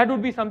 That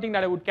would be something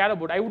that I would care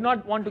about. I would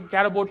not want to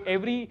care about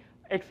every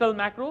Excel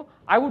macro.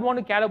 I would want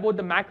to care about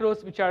the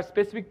macros which are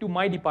specific to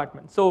my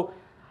department. So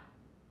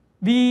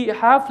we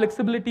have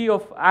flexibility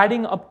of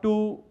adding up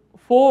to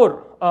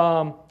 4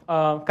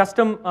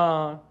 custom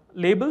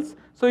labels.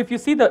 So if you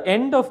see the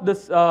end of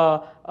this,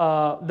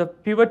 the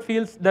pivot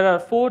fields, there are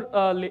 4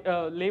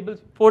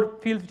 labels, 4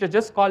 fields which are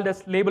just called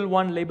as label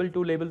 1, label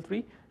 2, label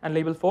 3, and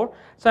label 4.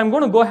 So I'm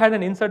going to go ahead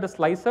and insert a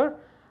slicer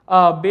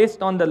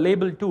based on the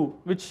label 2,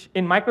 which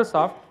in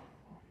Microsoft,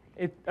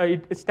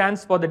 it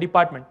stands for the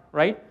department,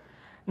 right?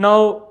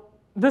 Now,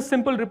 this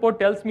simple report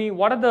tells me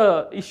what are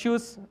the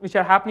issues which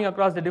are happening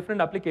across the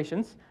different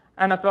applications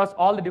and across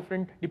all the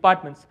different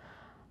departments.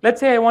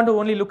 Let's say I want to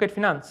only look at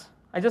finance.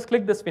 I just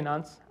click this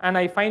finance and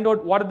I find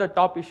out what are the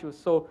top issues.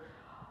 So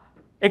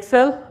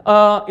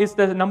Excel is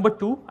the number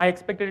 2. I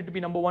expected it to be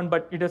number 1,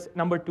 but it is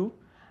number 2.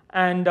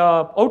 And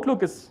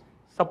Outlook is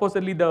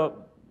supposedly the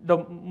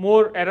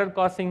more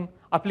error-causing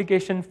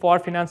application for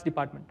finance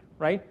department,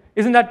 right?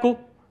 Isn't that cool?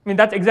 I mean,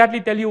 that's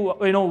exactly tell you,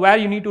 where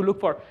you need to look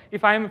for.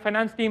 If I'm a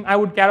finance team, I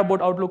would care about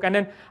Outlook, and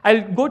then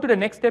I'll go to the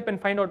next step and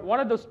find out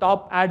what are those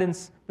top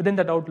add-ins within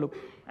that Outlook,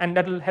 and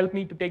that will help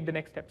me to take the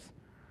next steps,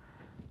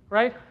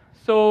 right?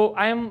 So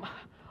I am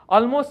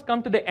almost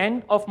come to the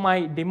end of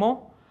my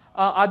demo.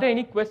 Are there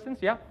any questions?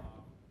 Yeah?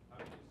 How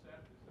do you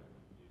set this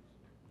attributes?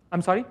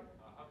 I'm sorry?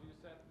 How do you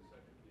set this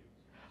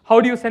attributes?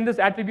 How do you send these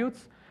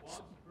attributes?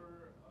 Once per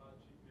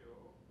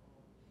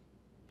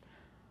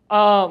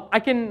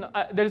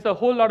GPO? There is a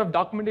whole lot of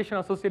documentation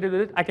associated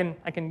with it. I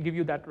can give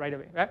you that right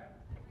away, right? Did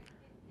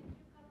you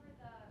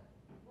cover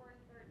the word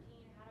 13?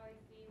 How do I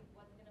see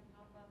what's going to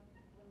pop up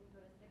when we go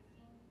to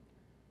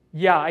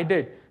 16? Yeah, I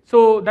did.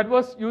 So that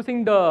was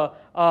using the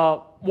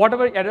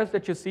whatever errors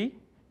that you see,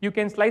 you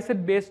can slice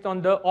it based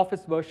on the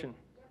Office version.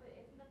 Yeah, but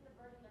isn't that the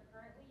version they're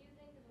currently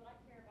using? Because what I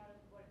care about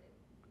is what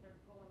they're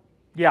going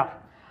to be. Yeah.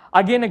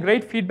 Again, a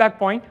great feedback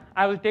point.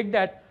 I will take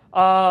that.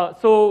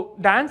 So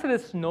the answer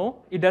is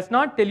no. It does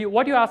not tell you.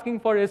 What you're asking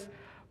for is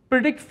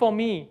predict for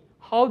me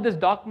how this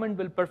document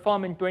will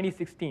perform in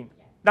 2016.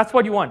 That's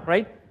what you want,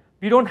 right?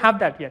 We don't have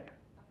that yet.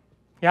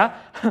 Yeah?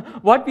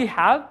 What we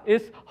have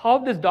is how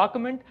this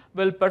document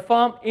will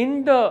perform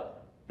in the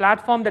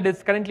platform that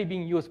is currently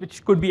being used,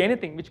 which could be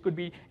anything, which could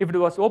be, if it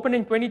was open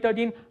in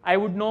 2013, I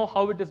would know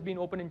how it has been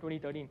open in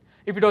 2013.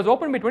 If it was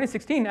open by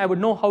 2016, I would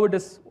know how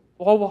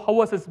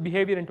was its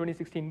behavior in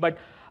 2016. But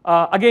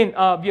again,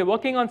 we are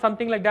working on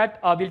something like that.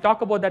 We'll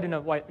talk about that in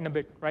a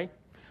bit, right?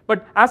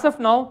 But as of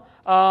now,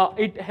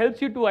 it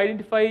helps you to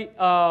identify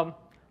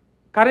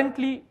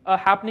currently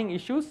happening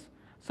issues.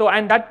 So,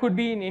 and that could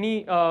be in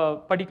any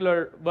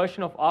particular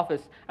version of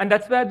Office. And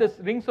that's where this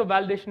rings of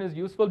validation is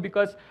useful,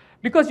 because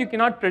you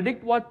cannot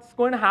predict what's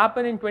going to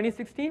happen in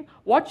 2016,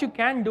 what you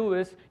can do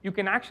is you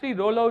can actually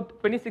roll out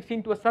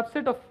 2016 to a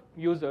subset of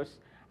users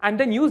and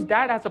then use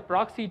that as a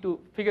proxy to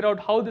figure out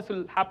how this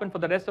will happen for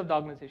the rest of the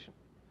organization.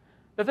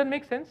 Does that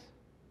make sense?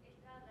 It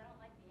does. I don't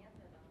like the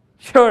answer,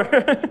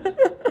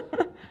 though. Sure.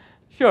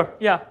 Sure,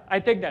 yeah, I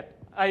take that.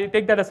 I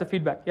take that as a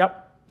feedback,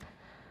 yep.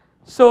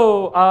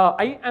 So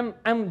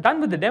I'm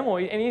done with the demo.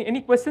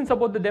 Any questions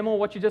about the demo,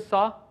 what you just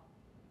saw?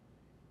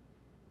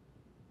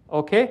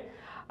 Okay,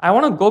 I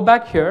want to go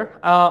back here.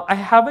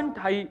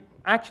 I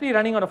actually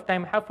running out of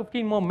time. I have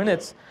 15 more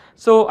minutes.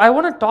 So I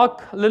want to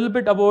talk a little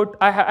bit about,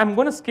 I'm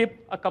going to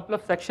skip a couple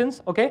of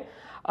sections, okay?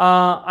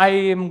 I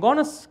am going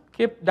to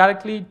skip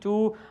directly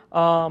to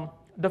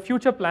the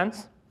future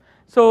plans.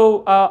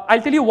 So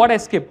I'll tell you what I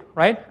skipped,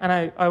 right?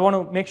 And I want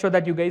to make sure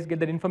that you guys get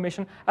that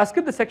information. I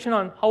skipped the section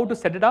on how to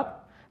set it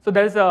up. So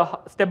there is a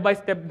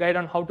step-by-step guide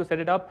on how to set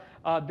it up.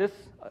 This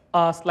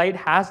slide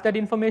has that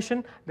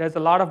information. There's a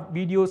lot of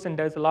videos and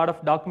there's a lot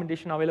of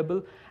documentation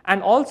available.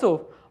 And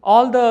also,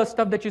 all the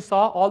stuff that you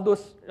saw, all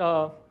those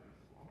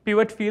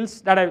pivot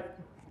fields that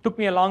took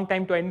me a long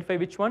time to identify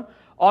which one,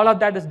 all of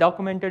that is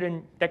documented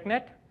in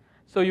TechNet.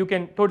 So you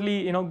can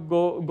totally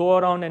go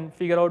around and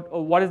figure out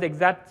what is the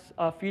exact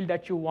field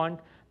that you want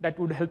that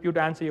would help you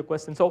to answer your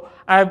question. So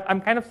I'm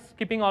kind of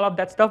skipping all of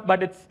that stuff,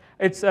 but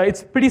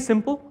it's pretty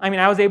simple. I mean,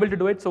 I was able to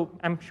do it, so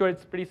I'm sure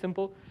it's pretty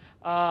simple.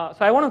 So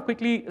I want to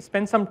quickly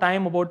spend some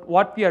time about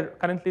what we are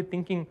currently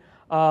thinking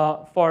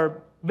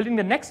for building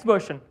the next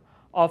version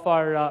of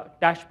our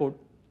dashboard.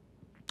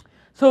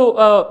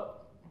 So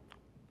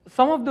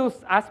some of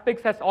those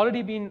aspects has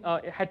already been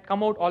had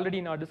come out already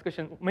in our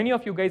discussion. Many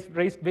of you guys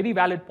raised very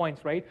valid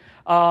points, right?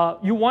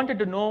 You wanted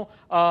to know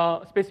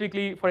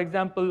specifically, for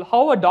example,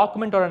 how a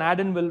document or an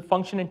add-in will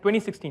function in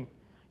 2016.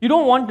 You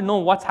don't want to know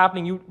what's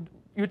happening.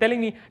 You're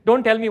telling me,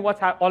 don't tell me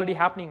what's already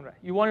happening, right?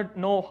 You want to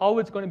know how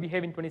it's going to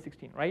behave in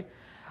 2016, right?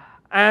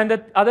 And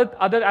the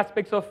other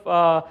aspects of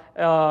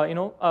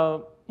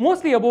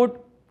mostly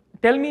about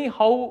tell me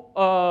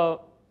how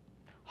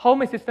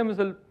my systems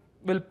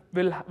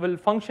will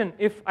function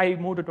if I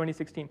move to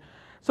 2016.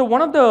 So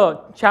one of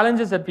the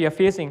challenges that we are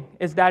facing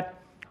is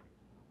that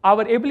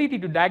our ability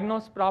to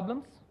diagnose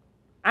problems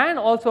and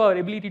also our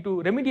ability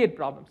to remediate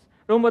problems.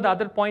 Remember the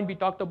other point we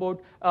talked about,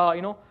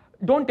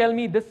 don't tell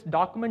me this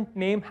document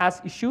name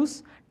has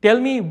issues, tell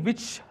me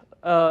which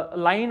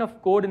line of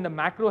code in the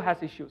macro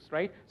has issues,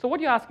 right? So what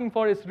you're asking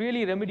for is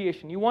really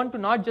remediation. You want to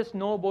not just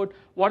know about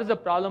what is the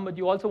problem, but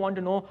you also want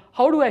to know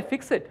how do I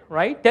fix it,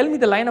 right? Tell me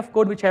the line of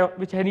code which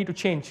I need to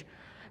change.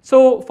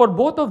 So for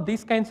both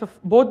this kind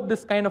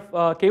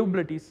of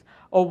capabilities,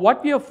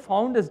 what we have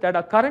found is that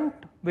our current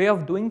way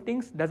of doing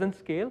things doesn't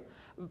scale.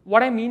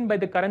 What I mean by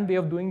the current way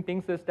of doing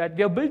things is that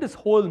we have built this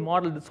whole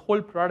model, this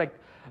whole product,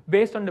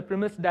 based on the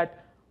premise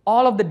that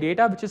all of the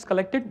data which is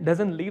collected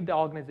doesn't leave the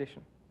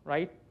organization,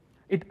 right?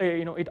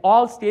 It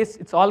all stays,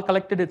 it's all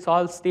collected, it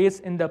all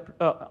stays in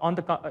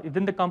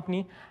within the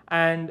company,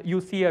 and you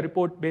see a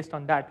report based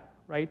on that,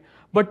 right?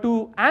 But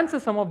to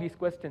answer some of these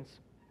questions,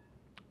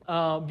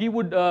 it'll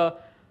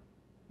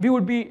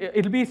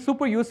be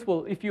super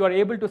useful if you are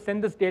able to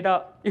send this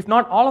data, if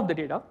not all of the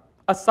data,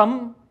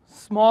 some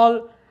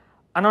small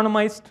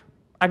anonymized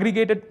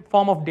aggregated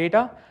form of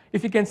data.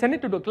 If you can send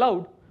it to the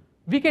cloud,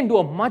 we can do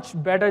a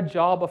much better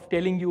job of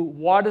telling you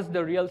what is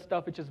the real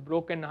stuff which is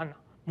broken and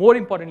more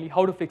importantly,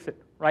 how to fix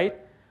it, right?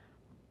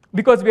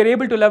 Because we are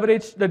able to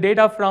leverage the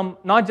data from,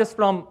 not just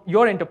from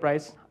your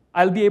enterprise,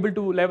 I'll be able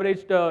to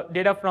leverage the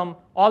data from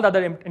all the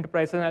other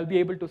enterprises and I'll be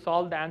able to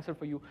solve the answer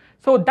for you.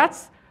 So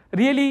that's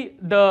really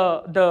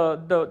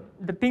the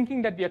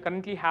thinking that we are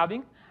currently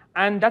having,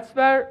 and that's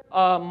where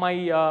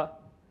my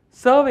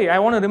survey, I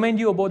want to remind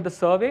you about the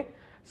survey.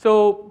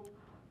 So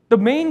the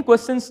main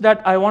questions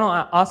that I want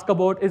to ask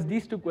about is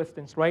these two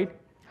questions, right?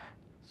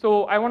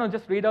 So I want to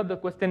just read out the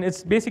question.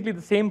 It's basically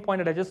the same point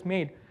that I just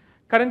made.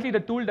 Currently, the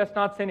tool does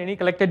not send any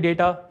collected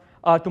data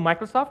to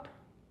Microsoft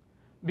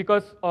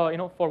because,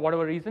 for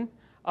whatever reason.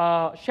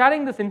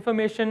 Sharing this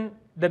information,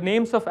 the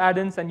names of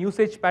add-ins and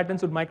usage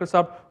patterns with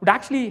Microsoft would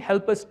actually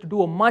help us to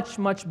do a much,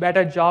 much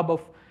better job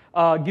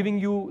of giving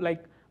you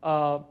like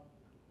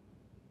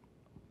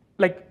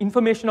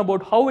information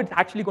about how it's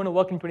actually going to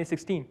work in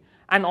 2016,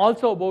 and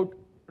also about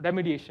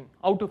remediation,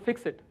 how to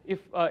fix it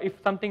if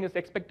something is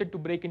expected to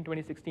break in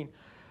 2016.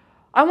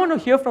 I want to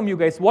hear from you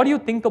guys. What do you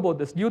think about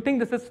this? Do you think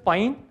this is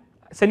fine?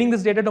 sending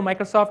this data to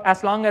Microsoft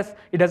as long as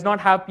it does not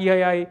have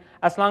PII,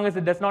 as long as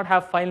it does not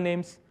have file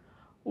names.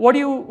 What do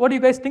you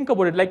guys think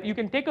about it? Like you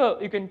can take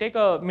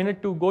a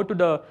minute to go to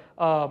the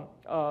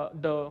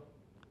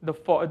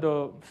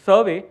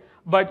survey,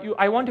 but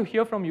I want to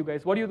hear from you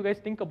guys. What do you guys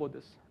think about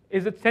this?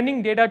 Is it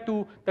sending data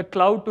to the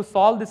cloud to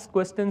solve these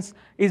questions?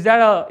 Is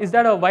that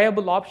a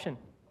viable option?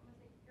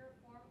 Your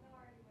form though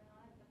already went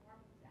on it. The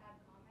form to add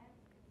comments,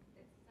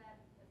 it's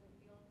set as a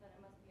field that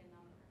it must be a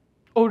number.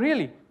 Oh,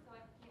 really? So I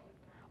can't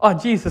withdraw. Oh,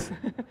 Jesus.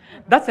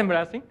 That's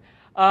embarrassing.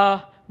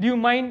 Do you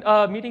mind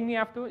meeting me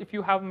after if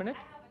you have a minute? I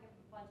have like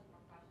a bunch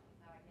more questions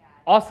that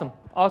I got. Awesome,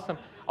 awesome.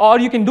 Or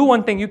you can do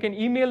one thing. You can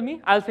email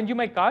me. I'll send you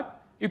my card.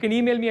 You can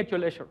email me at your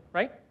leisure,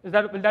 right? Will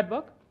that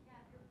work? Yeah,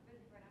 if you're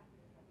busy right after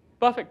this.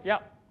 Perfect, yeah.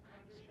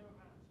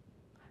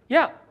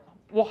 Yeah.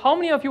 Well, how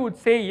many of you would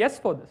say yes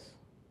for this?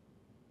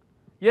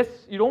 Yes,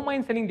 you don't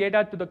mind sending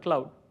data to the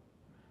cloud.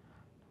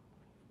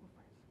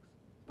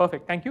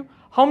 Perfect, thank you.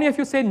 How many of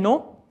you say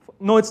no?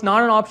 No, it's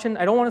not an option.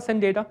 I don't want to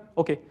send data.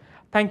 Okay,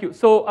 thank you.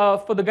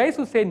 So for the guys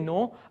who say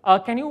no,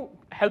 can you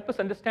help us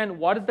understand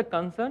what is the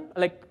concern?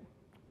 Like,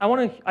 I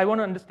want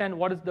to understand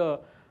what is the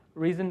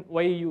reason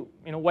why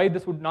why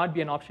this would not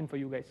be an option for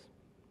you guys.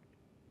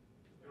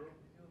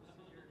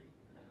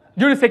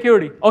 Due to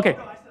security. Okay.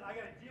 No, I said I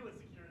got to deal with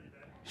security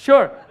then.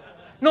 Sure.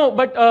 No,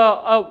 but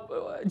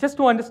just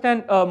to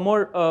understand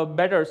more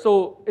better,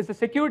 so is the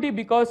security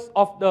because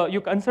of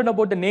you're concerned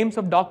about the names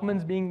of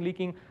documents being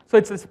leaking? So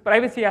it's this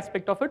privacy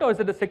aspect of it, or is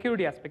it the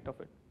security aspect of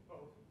it?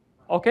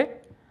 Okay.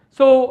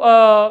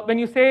 So when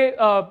you say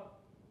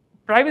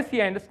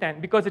privacy, I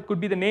understand, because it could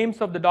be the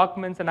names of the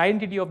documents and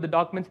identity of the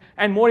documents,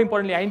 and more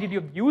importantly, identity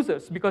of the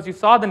users, because you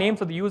saw the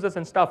names of the users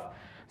and stuff.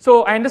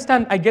 So I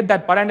understand, I get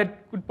that part, and it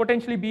could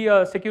potentially be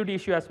a security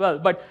issue as well.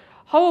 But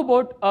how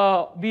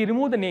about we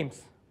remove the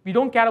names? We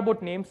don't care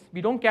about names.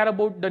 We don't care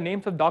about the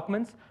names of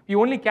documents. We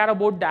only care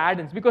about the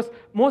add-ins, because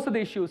most of the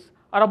issues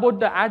are about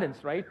the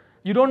add-ins, right?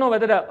 You don't know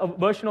whether a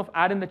version of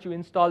add-in that you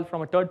installed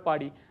from a third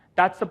party,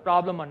 that's a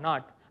problem or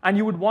not. And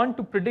you would want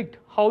to predict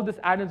how this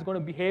add-in is going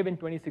to behave in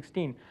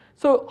 2016.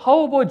 So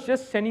how about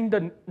just sending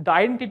the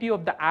identity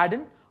of the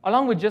add-in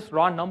along with just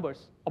raw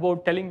numbers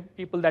about telling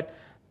people that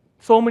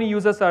so many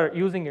users are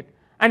using it,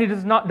 and it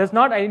does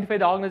not identify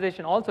the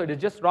organization also, it is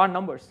just raw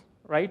numbers,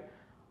 right?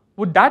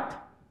 Would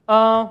that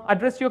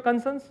address your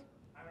concerns?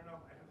 I don't know.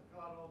 I have to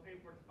fill out a little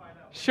paperwork to find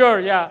out. Sure,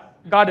 yeah,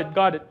 got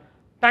it.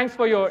 Thanks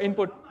for your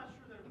input. I'm not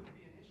sure that it would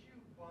be an issue,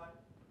 but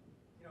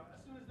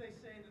as soon as they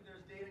say that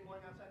there's data going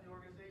outside the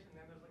organization,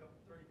 then there's like a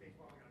 30-page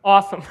long.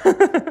 Awesome.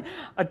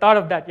 I thought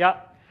of that, yeah.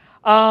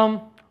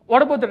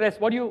 What about the rest?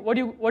 What do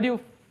you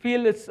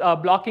feel is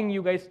blocking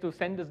you guys to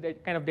send this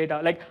kind of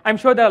data? Like, I'm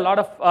sure there are a lot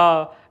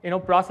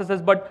of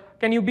processes, but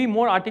can you be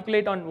more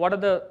articulate on what are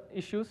the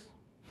issues?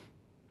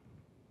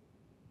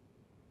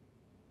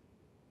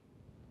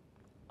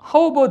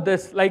 How about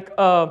this? Like,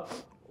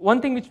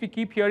 one thing which we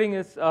keep hearing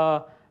is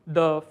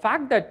the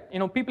fact that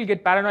people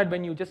get paranoid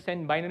when you just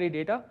send binary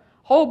data.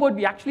 How about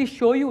we actually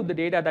show you the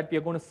data that we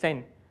are going to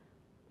send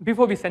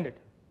before we send it?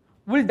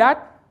 Will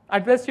that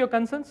address your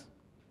concerns?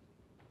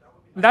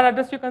 Will that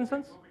address your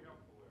concerns?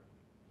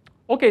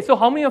 Okay, so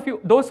how many of you,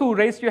 those who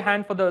raised your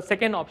hand for the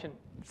second option,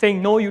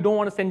 saying no, you don't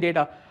want to send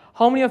data,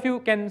 how many of you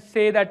can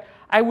say that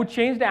I would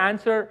change the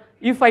answer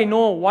if I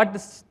know what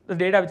the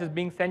data which is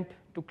being sent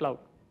to cloud?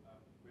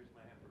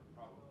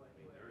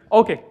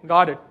 Okay,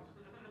 got it.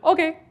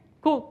 Okay,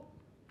 cool.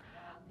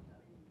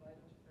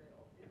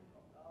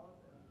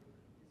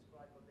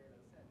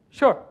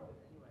 Sure.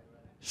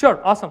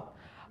 Sure, awesome.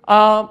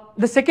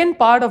 The second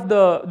part of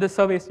the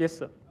survey is, yes,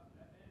 sir.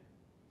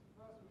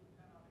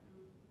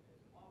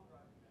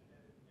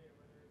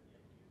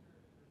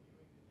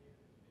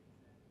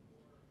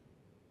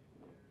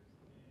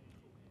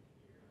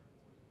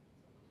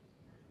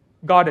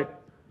 Got it.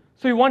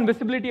 So you want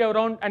visibility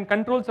around and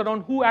controls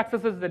around who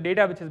accesses the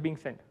data which is being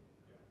sent.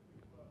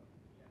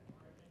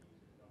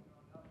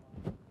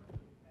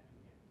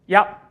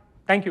 Yeah,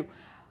 thank you.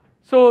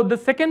 So the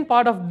second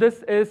part of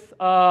this is,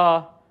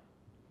 what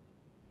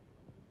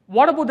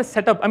about the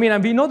setup? I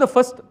mean, we know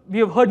we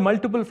have heard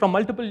from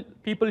multiple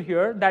people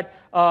here that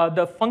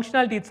the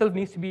functionality itself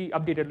needs to be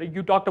updated. Like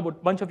a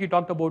bunch of you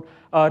talked about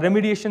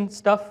remediation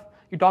stuff.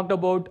 You talked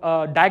about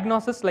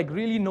diagnosis, like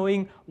really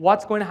knowing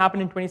what's going to happen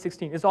in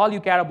 2016 is all you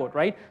care about,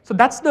 right? So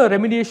that's the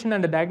remediation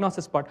and the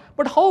diagnosis part.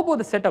 But how about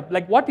the setup?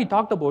 Like what we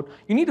talked about,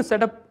 you need to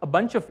set up a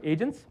bunch of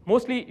agents.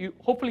 Mostly,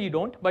 hopefully you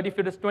don't, but if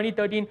it is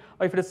 2013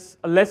 or if it is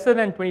lesser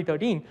than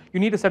 2013, you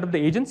need to set up the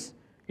agents.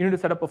 You need to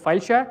set up a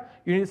file share.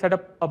 You need to set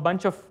up a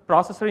bunch of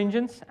processor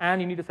engines, and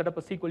you need to set up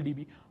a SQL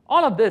DB.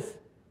 All of this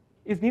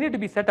is needed to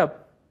be set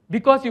up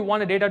because you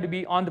want the data to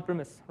be on the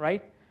premise,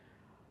 right?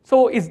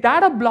 So is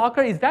that a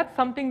blocker? Is that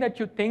something that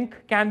you think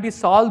can be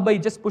solved by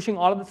just pushing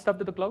all of this stuff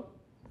to the cloud?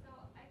 So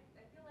I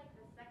feel like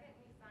the second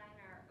we sign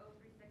our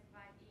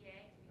 0365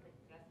 EA, we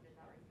just did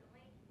that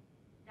recently,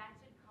 that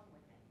should come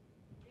with it.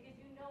 Because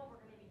we're going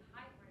to be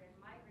hybrid and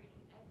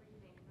migrating everything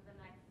for the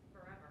next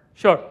forever.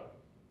 Sure.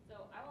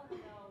 So I want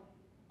to know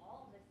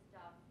all of this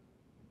stuff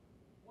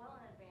well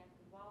in advance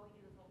of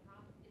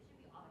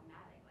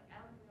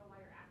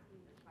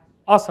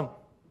Awesome.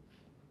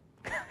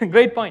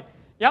 Great point.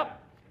 Yeah.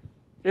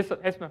 Yes, sir.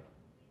 Yes, ma'am.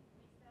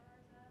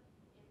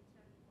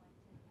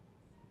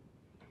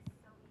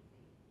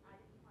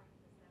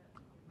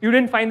 You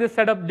didn't find this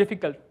setup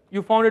difficult.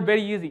 You found it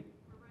very easy.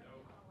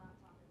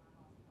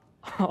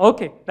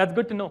 Okay, that's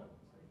good to know.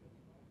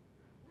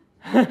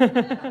 Hours you can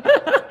click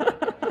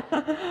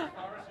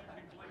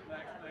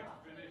next,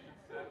 finish, and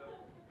set up.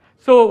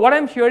 So what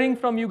I'm hearing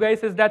from you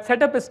guys is that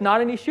setup is not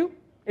an issue.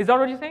 Is that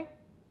what you're saying?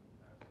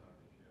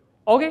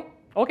 Okay,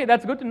 okay,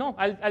 that's good to know.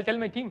 I'll tell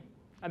my team,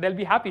 and they'll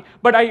be happy.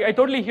 But I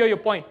totally hear your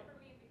point. For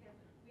me, because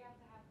we have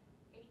to have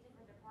 8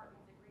 different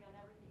departments agree on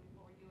everything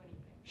before we do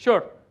anything.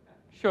 Sure,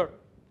 sure.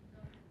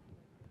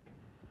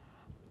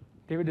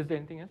 David, is there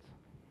anything else?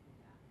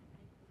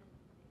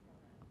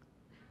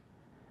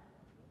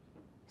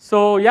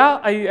 So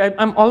yeah,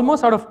 I'm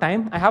almost out of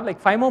time. I have like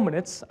 5 more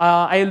minutes.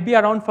 I'll be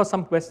around for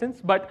some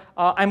questions, but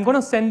I'm going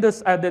to send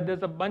this.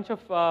 There's a bunch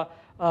of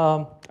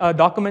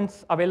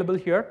documents available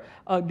here.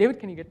 David,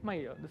 can you get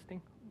my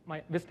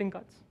my visiting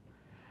cards?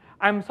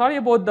 I'm sorry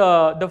about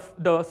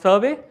the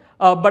survey,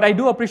 but I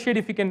do appreciate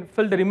if you can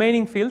fill the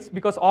remaining fields,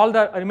 because all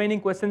the remaining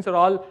questions are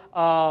all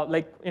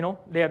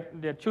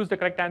they're choose the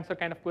correct answer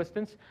kind of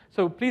questions.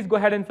 So please go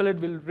ahead and fill it.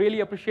 We'll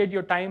really appreciate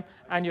your time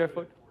and your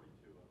effort.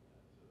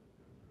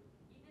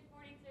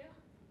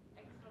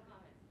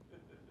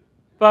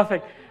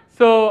 Perfect.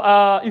 So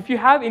if you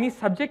have any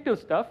subjective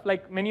stuff,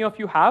 like many of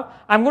you have,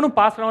 I'm going to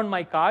pass around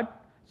my card.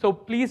 So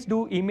please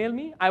do email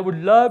me. I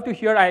would love to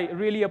hear. I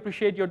really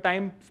appreciate your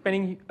time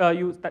spending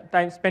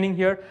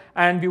here,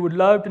 and we would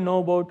love to know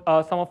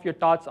about some of your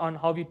thoughts on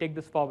how we take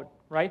this forward.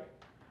 Right?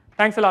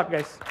 Thanks a lot,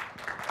 guys.